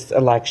and this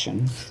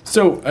election?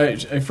 So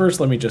first,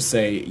 let me just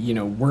say,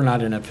 we're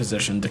not in a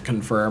position to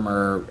confirm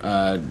or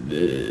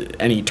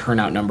any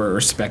turnout number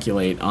or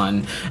speculate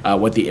on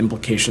what the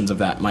implications of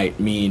that might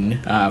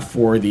mean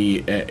for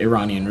the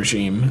Iranian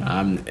regime.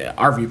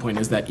 Our viewpoint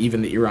is that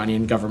even the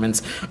Iranian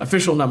government's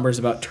official numbers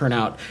about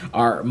turnout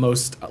are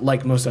most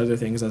other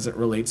things as it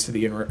relates to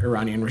the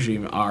Iranian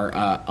regime are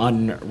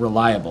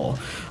unreliable.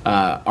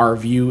 Our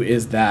view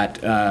is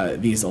that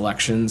these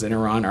elections in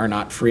Iran are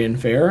not free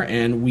and fair,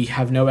 and we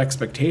have no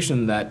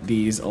expectation that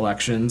these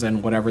elections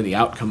and whatever the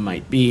outcome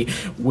might be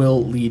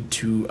will lead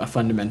to a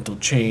fundamental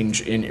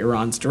change in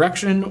Iran's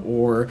direction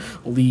or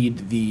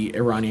lead the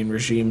Iranian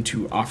regime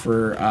to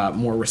offer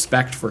more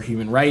respect for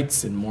human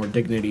rights and more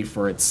dignity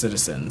for its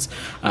citizens.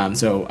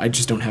 So I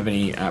just don't have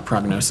any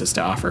prognosis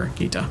to offer,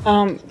 Gita.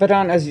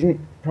 Vadan, as you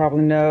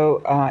probably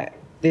know,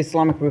 the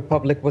Islamic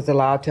Republic was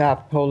allowed to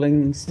have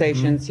polling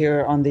stations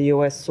here on the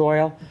U.S.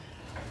 soil.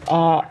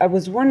 I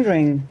was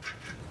wondering,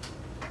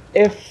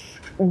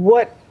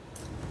 what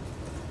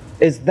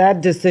is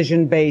that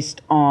decision based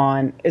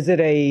on? Is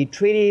it a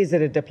treaty? Is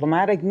it a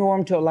diplomatic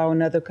norm to allow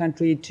another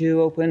country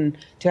to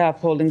have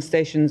polling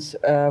stations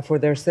for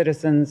their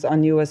citizens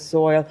on U.S.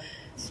 soil?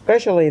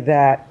 Especially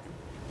that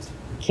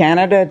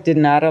Canada did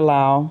not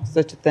allow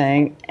such a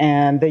thing,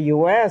 and the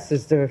U.S.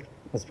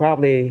 was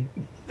probably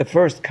the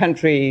first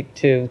country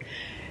to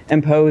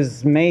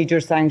impose major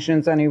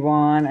sanctions on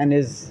Iran and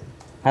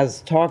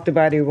has talked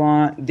about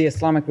Iran, the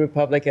Islamic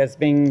Republic, as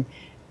being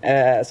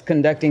as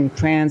conducting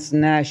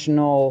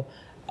transnational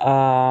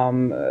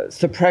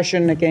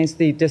suppression against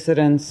the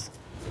dissidents.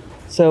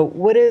 So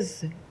what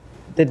is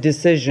the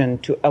decision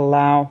to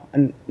allow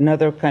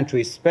another country,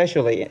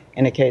 especially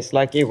in a case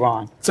like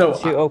Iran, to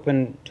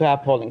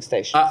have polling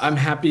stations? I'm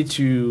happy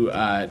to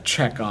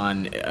check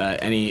on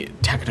any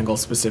technical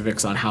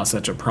specifics on how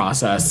such a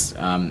process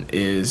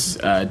is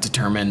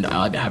determined.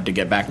 I'll have to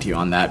get back to you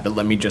on that. But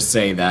let me just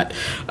say that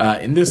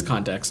in this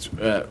context,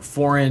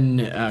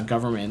 foreign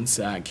governments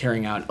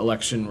carrying out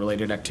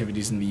election-related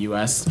activities in the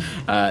U.S.,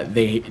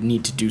 they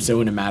need to do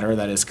so in a manner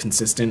that is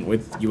consistent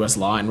with U.S.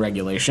 law and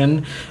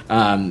regulation.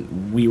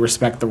 We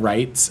respect the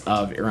rights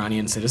of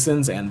Iranian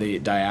citizens and the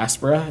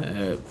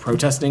diaspora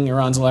protesting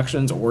Iran's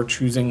elections or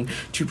choosing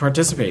to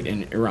participate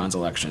in Iran's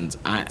elections.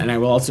 And I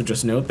will also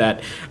just note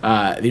that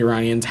the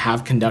Iranians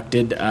have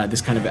conducted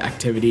this kind of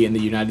activity in the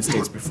United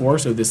States before,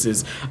 so this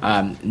is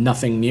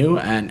nothing new,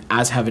 and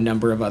as have a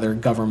number of other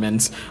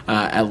governments,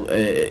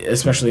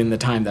 especially in the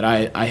time that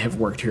I have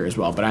worked here as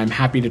well. But I'm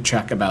happy to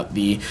check about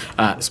the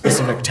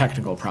specific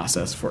technical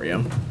process for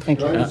you. Thank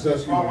you.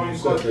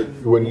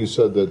 When you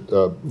said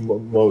that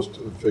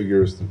most figures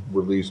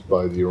released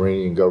by the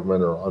Iranian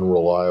government are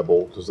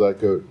unreliable, does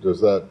that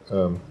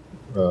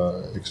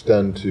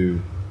extend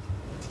to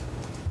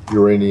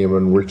uranium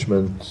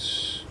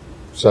enrichment,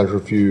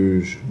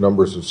 centrifuge,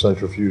 numbers of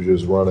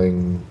centrifuges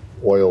running,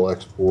 oil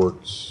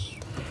exports?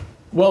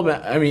 Well,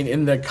 I mean,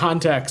 in the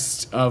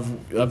context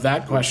of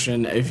that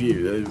question, if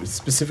you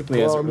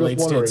specifically as it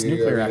relates to its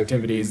nuclear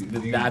activities,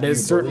 that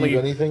is certainly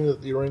anything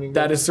that the Iranian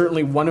that is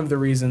certainly one of the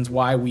reasons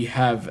why we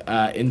have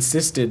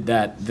insisted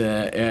that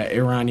the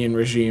Iranian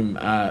regime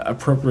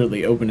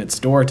appropriately open its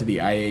door to the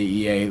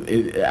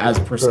IAEA as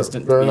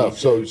persistent fair enough.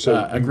 So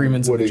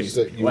agreements.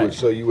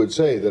 So you would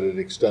say that it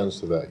extends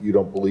to that. You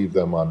don't believe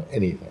them on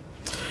anything.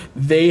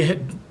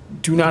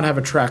 do not have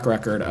a track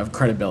record of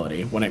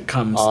credibility when it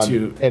comes On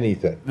to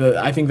anything.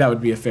 I think that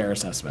would be a fair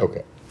assessment.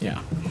 Okay.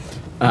 Yeah.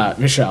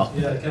 Michelle.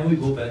 Yeah, can we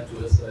go back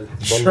to Israel?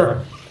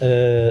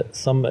 Sure.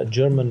 Some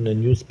German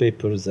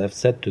newspapers have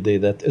said today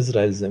that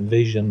Israel's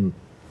invasion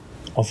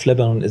of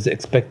Lebanon is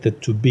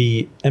expected to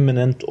be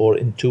imminent or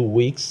in 2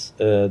 weeks.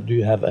 Do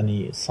you have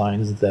any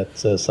signs that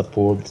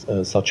support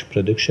such a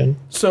prediction?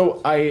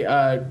 So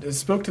I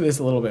spoke to this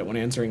a little bit when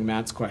answering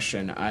Matt's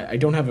question. I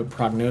don't have a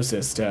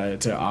prognosis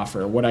to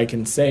offer. What I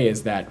can say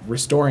is that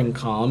restoring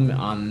calm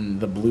on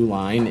the blue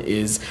line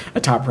is a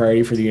top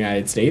priority for the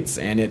United States,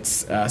 and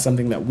it's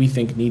something that we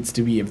think needs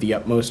to be of the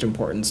utmost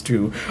importance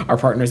to our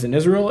partners in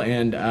Israel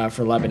and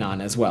for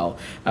Lebanon as well.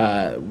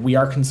 We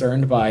are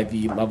concerned by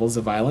the levels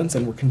of violence,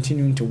 and we're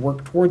continuing to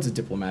work towards a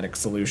diplomatic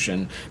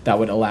solution that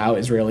would allow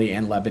Israeli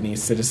and Lebanese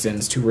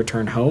citizens to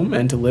return home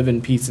and to live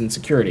in peace and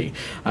security.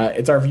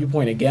 It's our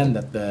viewpoint, again,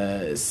 that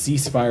the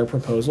ceasefire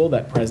proposal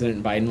that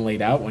President Biden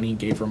laid out when he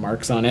gave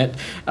remarks on it,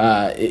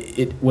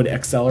 it would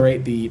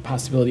accelerate the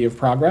possibility of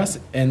progress,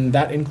 and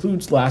that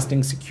includes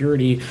lasting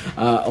security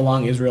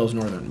along Israel's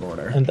northern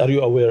border. And are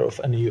you aware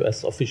of any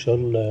U.S. official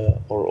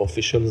or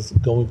officials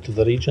going to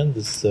the region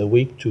this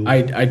week to...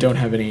 I don't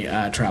have any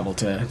travel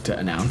to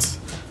announce.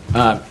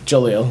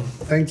 Jalil.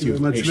 Thank you very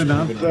much,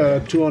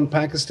 Vedant. Two on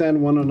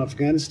Pakistan, one on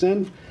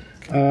Afghanistan.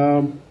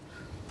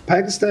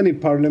 Pakistani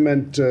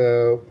parliament,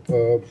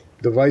 the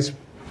vice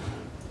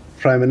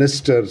prime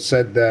minister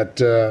said that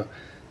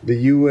the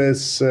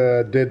U.S.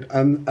 did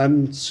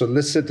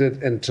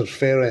unsolicited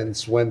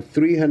interference when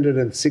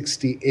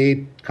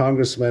 368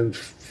 congressmen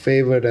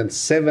favored and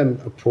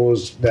 7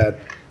 opposed that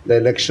the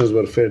elections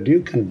were fair. Do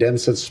you condemn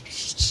such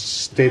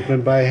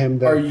statement by him?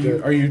 That,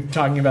 are you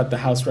talking about the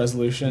House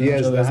resolution?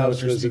 Yes, So the that's House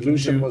what you're speaking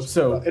resolution to?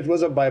 was. It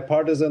was a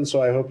bipartisan,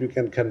 so I hope you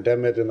can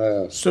condemn it in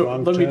a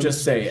strong let me terms.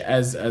 just say,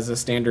 as a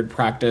standard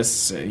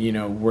practice,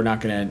 we're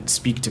not going to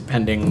speak to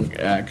pending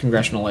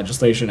congressional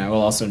legislation. I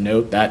will also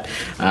note that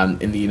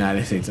in the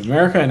United States of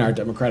America, in our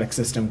democratic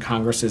system,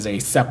 Congress is a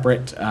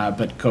separate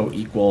but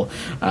co-equal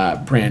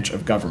branch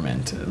of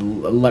government.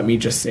 Let me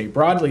just say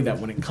broadly that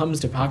when it comes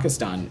to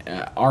Pakistan,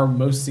 our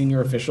most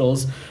senior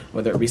officials,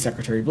 whether it be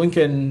Secretary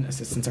Blinken,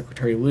 Assistant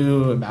Secretary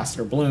Liu,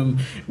 Ambassador Bloom,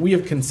 we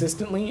have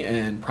consistently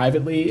and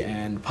privately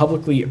and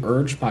publicly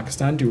urged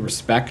Pakistan to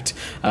respect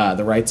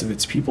the rights of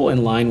its people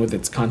in line with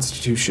its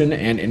constitution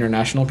and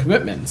international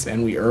commitments.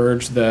 And we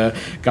urge the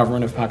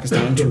government of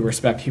Pakistan to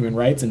respect human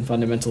rights and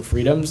fundamental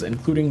freedoms,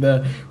 including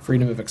the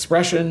freedom of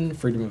expression,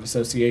 freedom of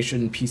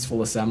association,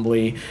 peaceful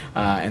assembly,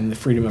 and the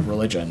freedom of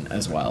religion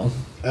as well.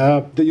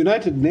 The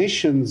United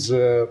Nations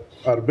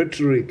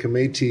Arbitrary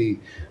Committee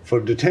for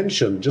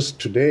Detention just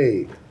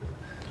today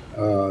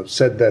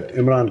said that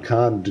Imran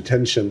Khan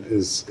detention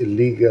is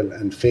illegal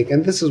and fake.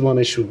 And this is one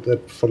issue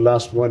that for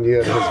last 1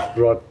 year has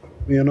brought,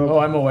 Oh,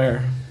 I'm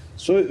aware.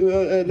 So,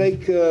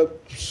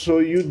 so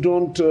you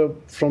don't,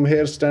 from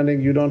here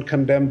standing, you don't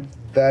condemn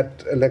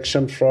that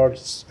election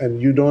frauds,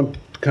 and you don't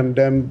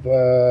condemn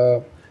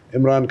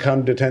Imran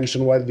Khan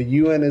detention while the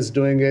UN is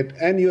doing it,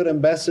 and your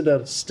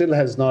ambassador still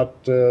has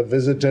not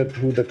visited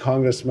who the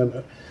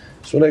congressman.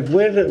 So,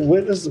 where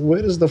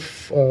is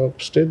the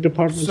State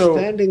Department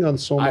standing on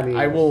so many?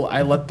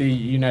 I let the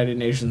United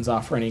Nations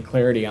offer any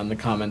clarity on the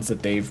comments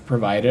that they've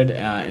provided.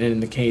 And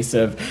in the case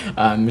of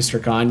Mr.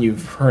 Khan,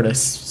 you've heard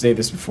us say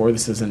this before.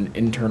 This is an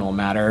internal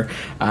matter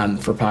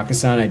for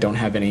Pakistan. I don't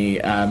have any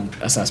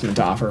assessment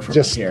to offer from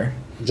here.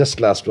 Just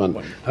last one.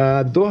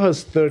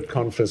 Doha's third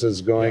conference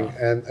is going,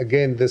 and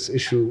again, this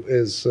issue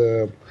is.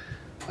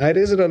 I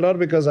raise it a lot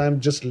because I'm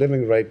just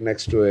living right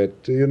next to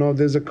it.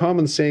 There's a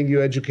common saying: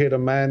 you educate a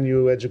man,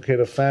 you educate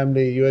a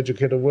family, you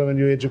educate a woman,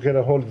 you educate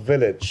a whole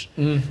village.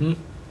 Mm-hmm.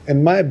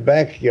 In my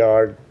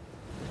backyard,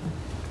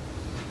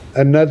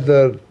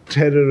 another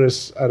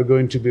terrorists are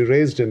going to be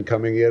raised in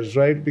coming years,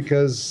 right?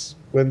 Because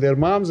when their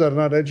moms are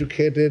not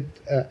educated,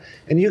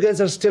 and you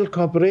guys are still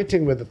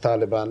cooperating with the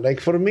Taliban.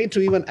 Like, for me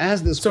to even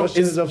ask this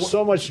question is of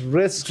so much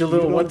risk.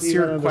 Jalil, what's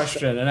your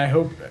question? And I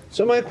hope...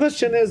 So my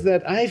question is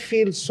that I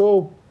feel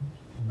so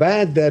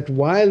bad that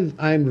while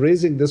I'm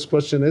raising this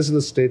question as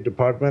the State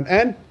Department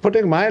and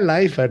putting my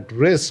life at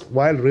risk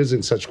while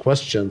raising such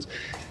questions,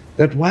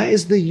 that why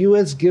is the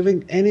U.S.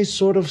 giving any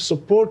sort of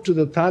support to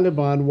the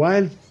Taliban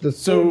while the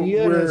third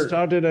year has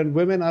started and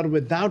women are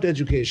without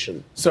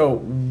education? So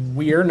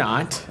we are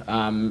not.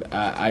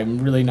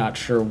 I'm really not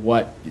sure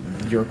what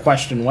your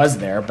question was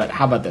there, but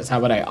how about this? How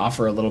about I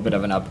offer a little bit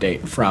of an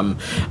update from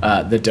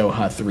the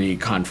Doha 3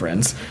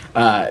 conference?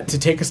 To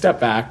take a step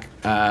back,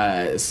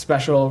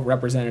 Special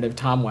Representative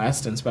Tom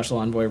West and Special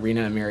Envoy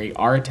Rina Amiri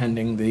are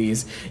attending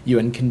these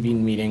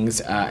UN-convened meetings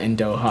in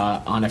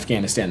Doha on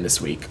Afghanistan this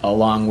week,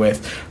 along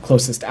with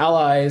closest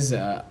allies,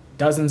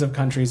 dozens of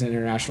countries and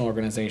international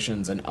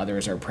organizations, and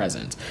others are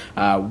present.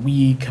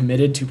 We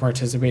committed to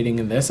participating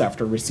in this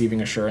after receiving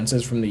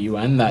assurances from the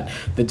UN that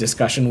the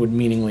discussion would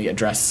meaningfully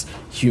address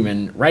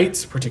human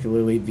rights,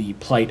 particularly the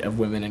plight of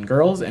women and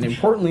girls, and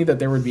importantly, that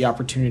there would be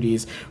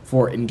opportunities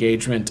for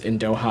engagement in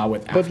Doha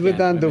with But Afghan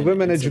Vedant, the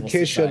women in civil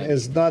education society.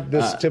 is not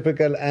this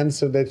typical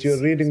answer that you're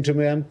reading to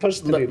me. I'm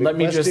personally let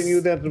me requesting just-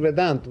 you that,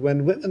 Vedant,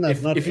 when women are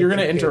not If you're going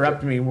to educated-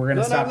 interrupt me, we're going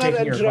to No, stop I'm not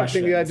taking your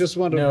interrupting questions. you. I just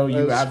want to no,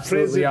 you phrase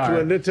absolutely it are.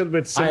 to a little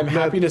bit I am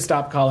simpler. happy to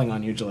stop calling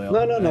on you, Jalil.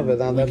 No, and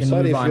Vedant, we I'm can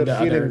sorry move if on you're to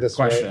feeling other this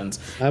way. questions.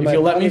 I'm If you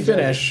let me apologizing.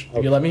 finish,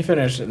 if you let me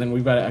finish, and then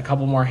we've got a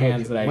couple more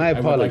hands that My I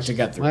would like apologies. to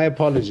get through. My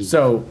apologies.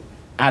 So,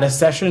 at a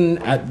session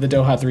at the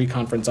Doha 3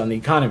 conference on the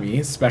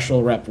economy,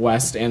 Special Rep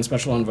West and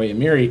Special Envoy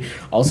Amiri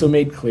also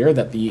made clear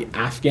that the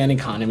Afghan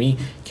economy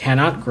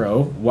cannot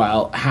grow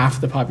while half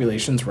the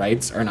population's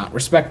rights are not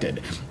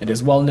respected. It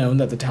is well known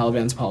that the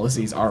Taliban's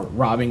policies are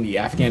robbing the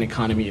Afghan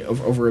economy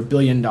of over $1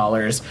 billion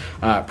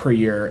per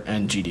year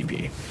in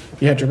GDP.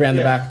 You had your band in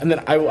the back, and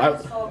then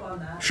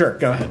Sure,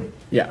 go ahead.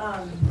 Yeah.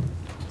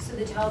 So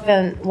the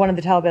Taliban, one of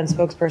the Taliban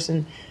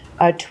spokesperson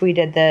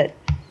tweeted that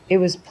it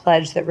was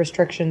pledged that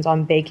restrictions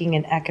on banking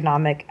and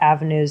economic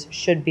avenues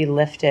should be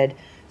lifted,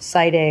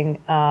 citing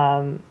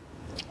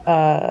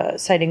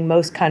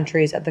most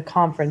countries at the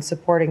conference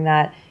supporting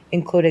that,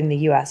 including the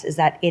U.S. Is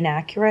that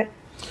inaccurate?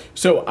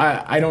 So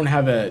I don't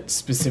have a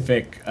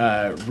specific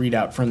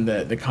readout from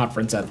the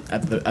conference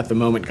at the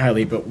moment,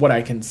 Kylie, but what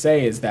I can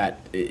say is that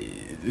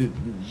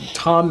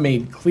Tom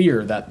made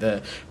clear that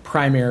the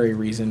primary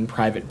reason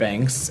private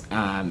banks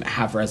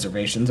have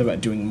reservations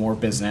about doing more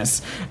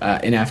business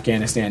in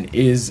Afghanistan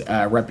is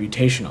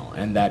reputational,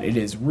 and that it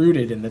is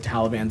rooted in the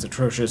Taliban's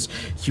atrocious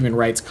human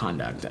rights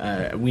conduct.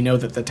 We know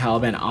that the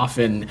Taliban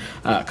often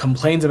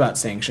complains about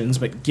sanctions,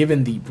 but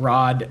given the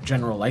broad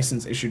general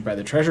license issued by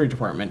the Treasury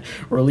Department,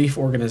 relief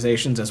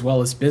organizations as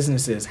well as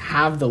businesses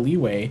have the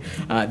leeway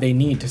they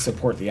need to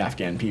support the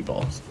Afghan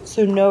people.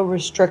 So no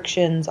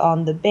restrictions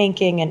on the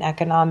banking and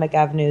economic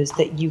avenues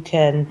that you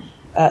can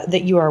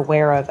that you are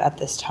aware of at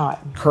this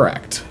time.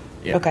 Correct.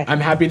 Yeah. Okay. I'm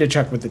happy to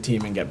check with the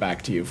team and get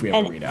back to you if we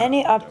have And a readout.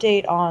 any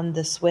update on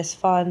the Swiss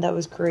fund that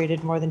was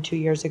created more than 2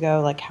 years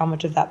ago? Like how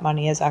much of that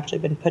money has actually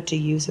been put to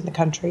use in the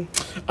country?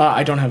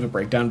 I don't have a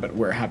breakdown, but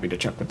we're happy to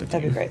check with the team.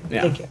 That'd be great.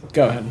 Yeah. Thank you.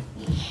 Go ahead.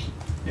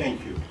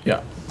 Thank you.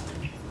 Yeah.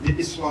 The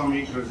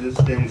Islamic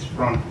Resistance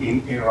Front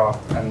in Iraq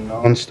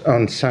announced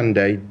on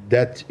Sunday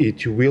that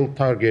it will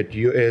target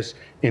U.S.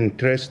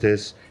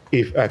 interests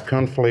if a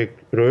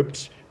conflict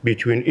erupts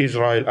between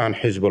Israel and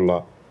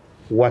Hezbollah.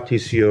 What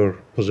is your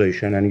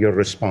position and your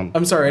response?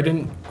 I'm sorry, I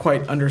didn't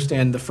quite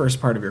understand the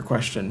first part of your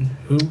question.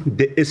 Who?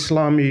 The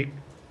Islamic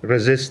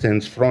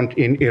Resistance Front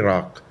in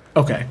Iraq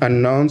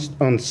announced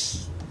on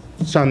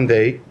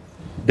Sunday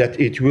that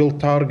it will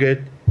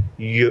target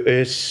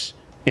U.S.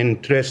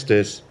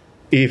 interests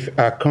if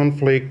a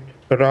conflict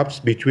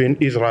erupts between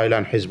Israel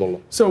and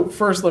Hezbollah. So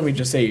first, let me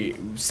just say,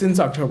 since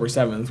October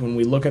 7th, when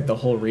we look at the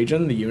whole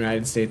region, the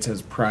United States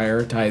has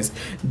prioritized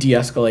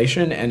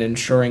de-escalation and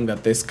ensuring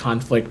that this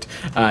conflict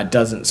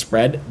doesn't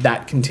spread.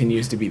 That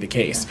continues to be the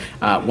case.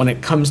 When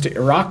it comes to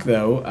Iraq,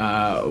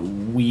 though,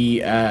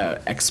 we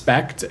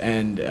expect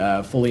and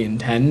fully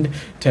intend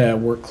to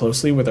work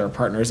closely with our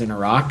partners in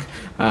Iraq.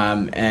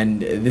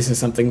 And this is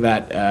something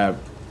that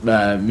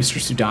Mr.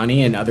 Soudani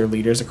and other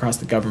leaders across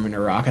the government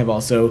in Iraq have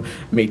also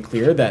made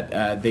clear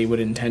that they would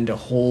intend to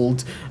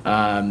hold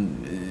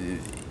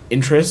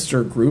interests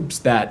or groups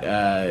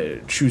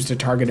that choose to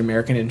target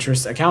American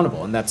interests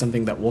accountable. And that's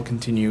something that we'll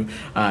continue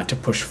to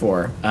push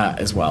for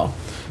as well.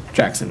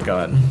 Jackson, go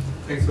ahead.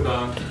 Thanks,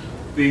 Vedant.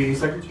 The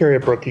Secretary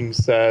of Brookings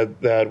said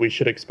that we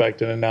should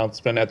expect an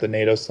announcement at the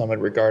NATO summit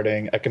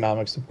regarding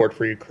economic support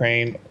for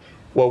Ukraine.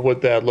 What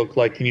would that look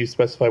like? Can you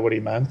specify what he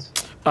meant?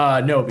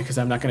 No, because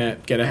I'm not going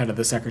to get ahead of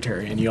the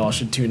Secretary, and you all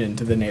should tune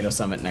into the NATO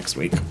summit next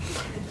week.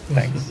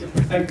 Thanks.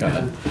 Go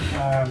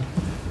ahead.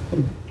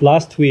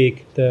 Last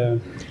week,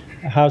 the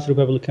House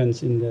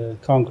Republicans in the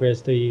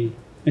Congress, they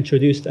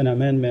introduced an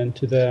amendment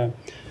to the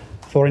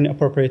foreign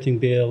appropriating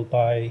bill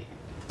by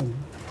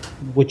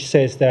which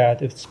says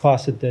that if it's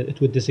passed, that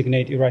it would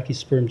designate Iraqi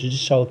Supreme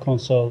Judicial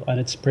Council and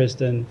its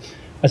president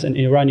as an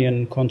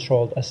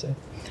Iranian-controlled asset.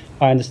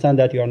 I understand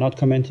that you are not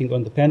commenting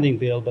on the pending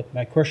bill, but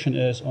my question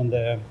is on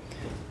the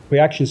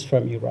reactions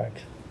from Iraq.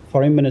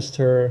 Foreign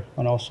Minister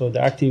and also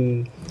the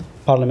acting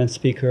Parliament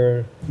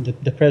Speaker,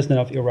 the President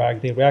of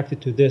Iraq, they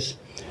reacted to this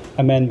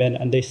amendment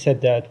and they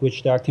said that,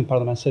 which the acting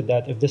Parliament said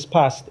that if this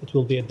passed, it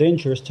will be a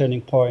dangerous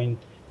turning point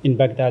in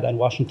Baghdad and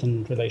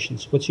Washington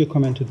relations. What's your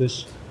comment to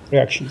this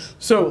reactions?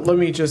 So let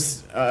me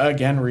just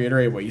again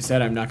reiterate what you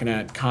said. I'm not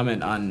going to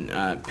comment on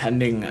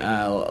pending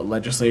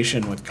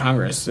legislation with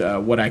Congress.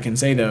 What I can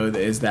say, though,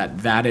 is that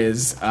that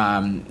is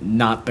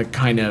not the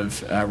kind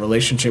of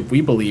relationship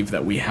we believe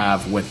that we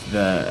have with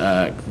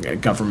the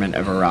government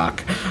of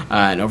Iraq.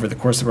 And over the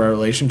course of our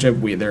relationship,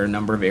 there are a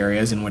number of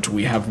areas in which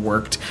we have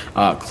worked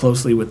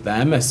closely with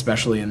them,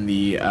 especially in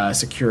the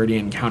security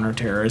and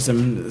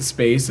counterterrorism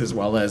space, as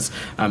well as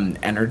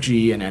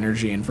energy and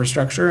energy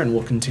infrastructure. And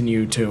we'll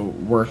continue to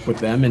work work with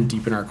them and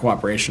deepen our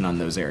cooperation on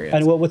those areas.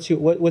 And what's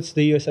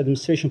the U.S.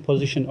 administration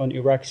position on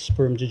Iraq's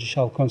Supreme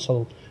Judicial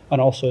Council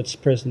and also its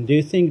president? Do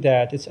you think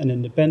that it's an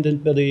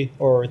independent body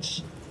or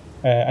it's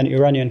an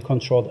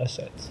Iranian-controlled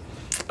asset?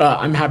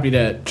 I'm happy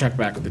to check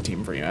back with the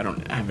team for you. I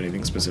don't have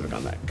anything specific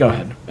on that. Go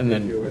ahead, and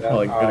then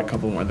probably got a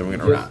couple more. Then we're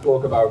going to wrap.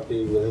 Spoke about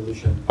the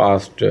resolution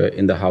passed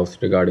in the House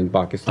regarding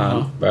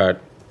Pakistan,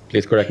 but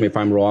please correct me if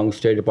I'm wrong.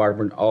 State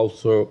Department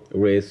also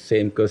raised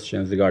same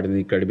questions regarding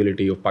the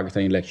credibility of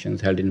Pakistani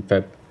elections held in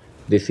Feb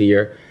this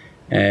year,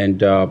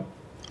 and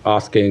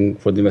asking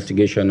for the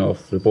investigation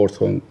of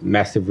reports on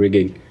massive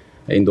rigging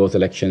in those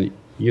elections.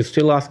 You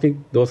still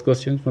asking those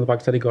questions from the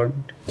Pakistani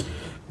government?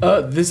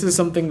 This is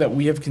something that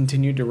we have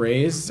continued to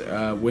raise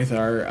with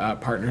our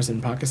partners in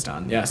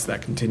Pakistan. Yes,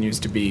 that continues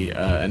to be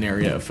an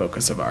area of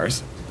focus of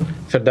ours.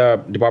 So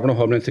the Department of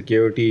Homeland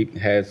Security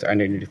has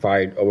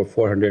identified over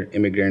 400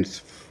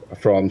 immigrants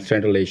from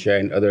Central Asia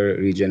and other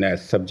regions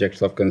as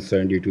subjects of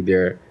concern due to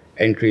their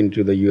entry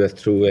into the U.S.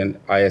 through an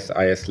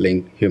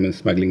ISIS-linked human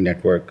smuggling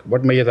network.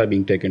 What measures are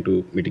being taken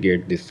to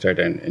mitigate this threat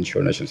and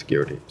ensure national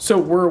security? So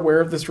we're aware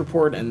of this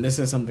report, and this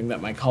is something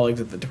that my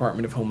colleagues at the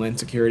Department of Homeland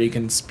Security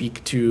can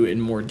speak to in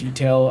more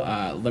detail.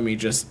 Let me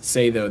just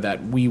say, though,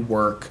 that we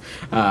work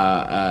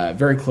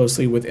very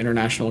closely with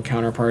international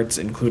counterparts,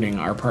 including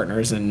our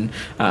partners in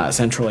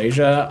Central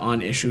Asia,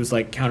 on issues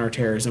like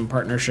counterterrorism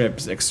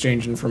partnerships,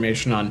 exchange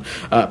information on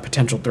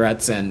potential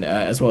threats, and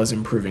as well as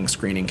improving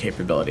screening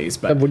capabilities.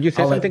 But would you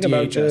say something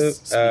about speak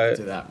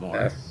to that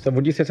more. So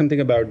would you say something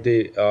about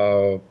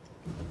the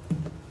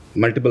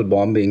multiple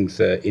bombings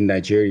in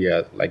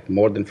Nigeria, like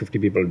more than 50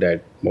 people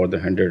dead, more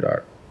than 100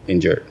 are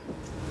injured?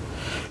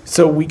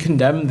 So we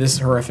condemn this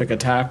horrific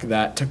attack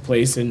that took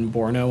place in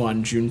Borno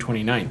on June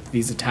 29th.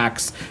 These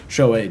attacks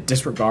show a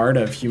disregard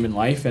of human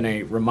life and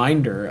a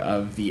reminder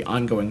of the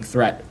ongoing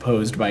threat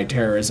posed by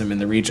terrorism in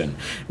the region.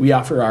 We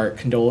offer our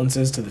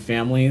condolences to the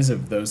families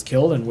of those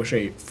killed and wish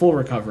a full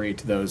recovery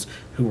to those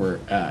who were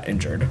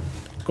injured.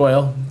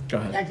 Goyal, go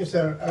ahead. Thank you,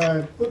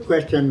 sir. Good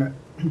question.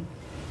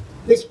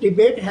 This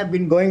debate has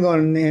been going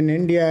on in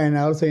India and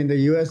also in the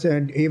US,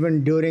 and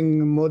even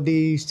during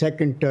Modi's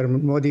second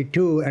term, Modi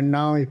 2, and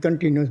now it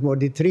continues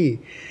Modi 3.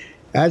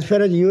 As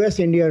far as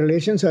US-India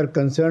relations are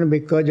concerned,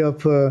 because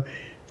of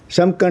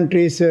some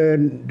countries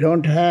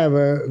don't have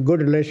a good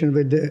relation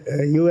with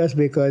the US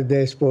because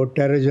they support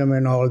terrorism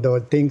and all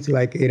those things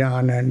like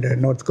Iran and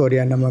North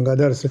Korea and among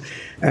others.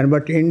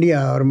 But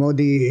India or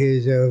Modi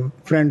is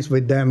friends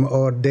with them,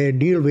 or they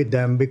deal with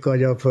them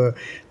because of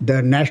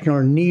the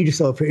national needs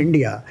of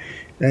India,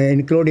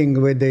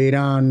 including with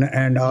Iran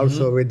and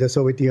also with the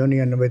Soviet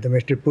Union, with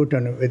Mr.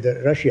 Putin, with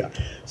Russia.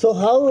 So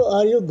how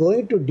are you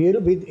going to deal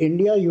with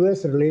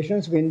India-US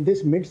relations in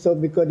this midst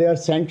of, because there are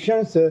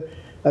sanctions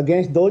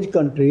against those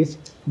countries,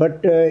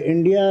 but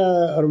India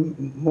or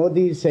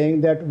Modi is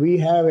saying that we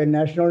have a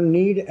national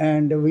need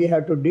and we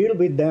have to deal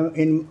with them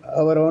in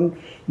our own.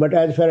 But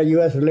as far as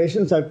U.S.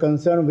 relations are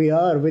concerned, we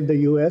are with the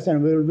U.S.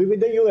 and we will be with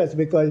the U.S.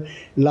 because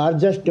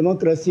largest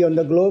democracy on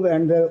the globe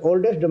and the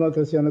oldest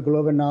democracy on the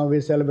globe, and now we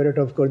celebrate,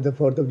 of course, the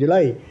 4th of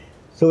July.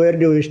 So where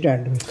do we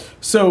stand?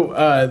 So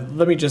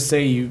let me just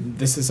say,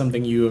 this is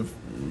something you have.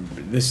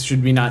 This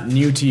should be not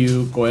new to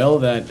you,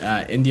 Goyal,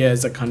 that India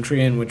is a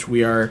country in which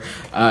we are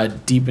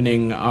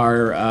deepening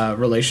our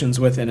relations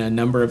with in a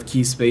number of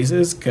key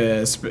spaces,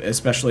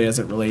 especially as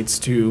it relates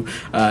to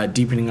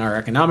deepening our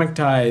economic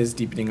ties,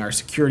 deepening our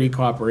security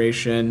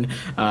cooperation.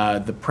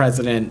 The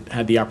president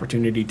had the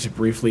opportunity to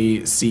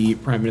briefly see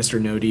Prime Minister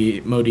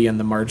Modi on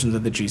the margins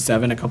of the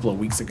G7 a couple of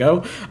weeks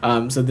ago.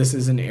 So this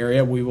is an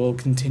area we will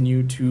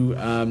continue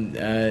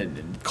to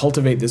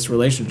cultivate this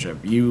relationship.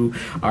 You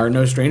are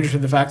no stranger to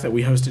the fact that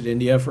we hosted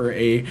India for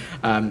a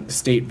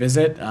state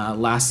visit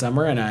last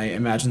summer, and I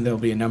imagine there'll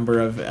be a number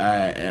of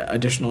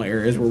additional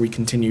areas where we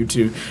continue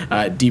to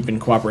deepen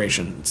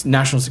cooperation.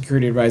 National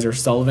Security Advisor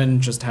Sullivan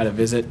just had a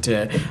visit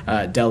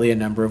to Delhi a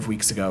number of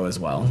weeks ago as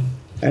well.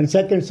 And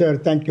second, sir,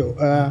 thank you.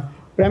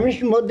 Prime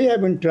Minister Modi has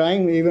been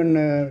trying even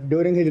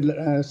during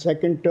his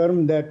second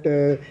term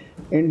that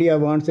India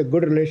wants a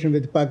good relation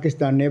with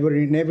Pakistan,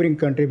 neighboring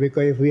country,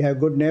 because if we have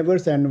good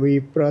neighbors and we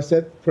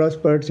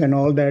prosper and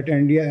all that,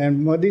 India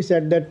and Modi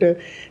said that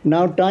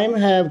now time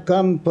have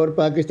come for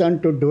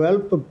Pakistan to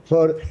develop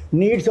for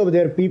needs of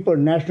their people,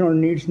 national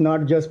needs,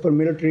 not just for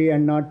military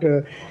and not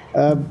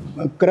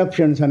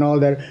corruptions and all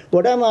that.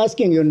 What I'm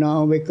asking you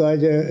now,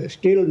 because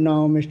still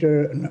now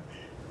Mr.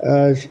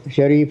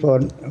 Sharif or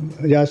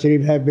Jaz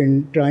Sharif have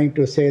been trying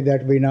to say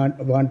that we not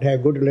want to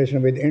have good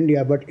relation with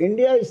India, but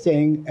India is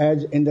saying,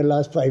 as in the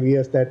last 5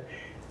 years, that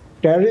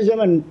terrorism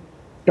and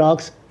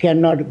talks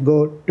cannot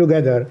go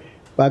together.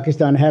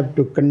 Pakistan have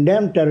to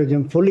condemn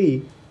terrorism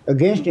fully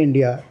against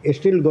India. Is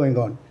still going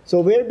on. So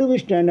where do we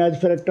stand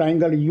as for a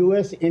triangle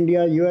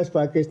U.S.-India,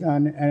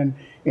 U.S.-Pakistan, and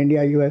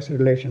India-U.S.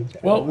 relations?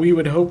 Well, we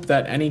would hope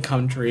that any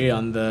country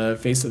on the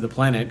face of the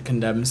planet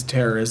condemns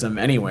terrorism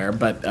anywhere,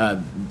 but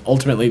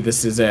ultimately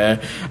this is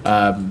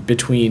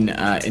between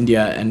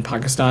India and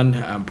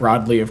Pakistan.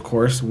 Broadly, of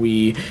course,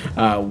 we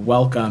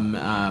welcome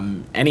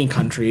any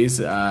countries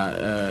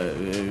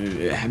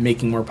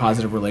making more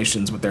positive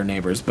relations with their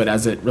neighbors. But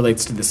as it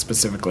relates to this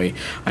specifically,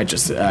 I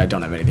just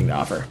don't have anything to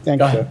offer. Thank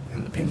Go you. ahead.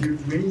 In the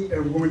pink. Many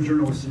women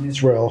journalists in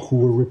Israel who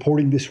were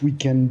reporting this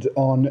weekend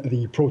on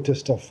the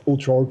protest of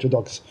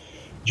ultra-Orthodox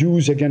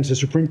Jews against the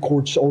Supreme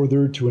Court's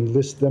order to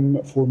enlist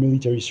them for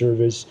military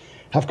service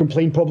have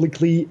complained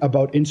publicly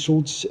about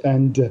insults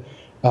and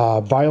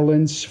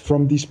violence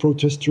from these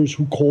protesters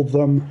who called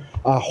them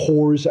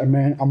whores,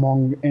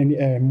 among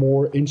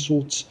more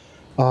insults.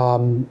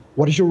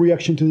 What is your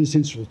reaction to these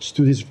insults,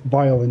 to this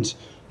violence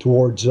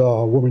towards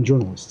women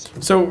journalists?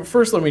 So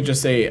first, let me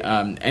just say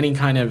any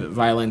kind of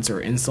violence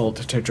or insult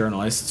to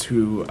journalists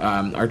who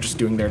are just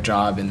doing their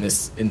job, in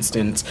this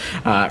instance,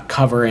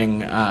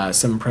 covering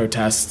some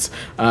protests,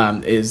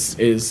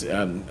 is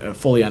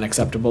fully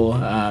unacceptable.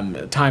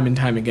 Time and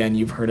time again,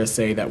 you've heard us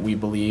say that we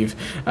believe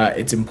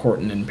it's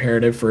important and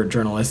imperative for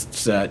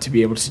journalists to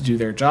be able to do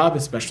their job,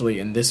 especially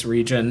in this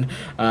region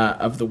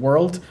of the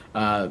world.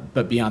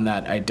 But beyond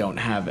that, I don't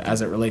have,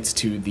 as it relates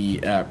to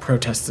the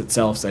protests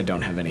itself, I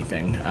don't have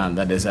anything.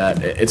 That is,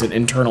 it's an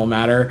internal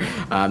matter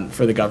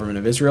for the government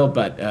of Israel,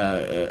 but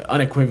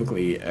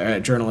unequivocally,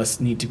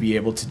 journalists need to be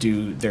able to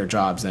do their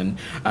jobs, and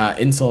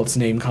insults,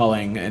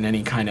 name-calling, and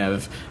any kind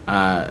of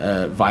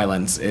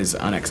violence is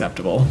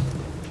unacceptable.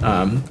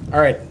 All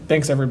right,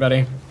 thanks,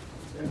 everybody.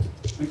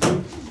 Thank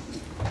you.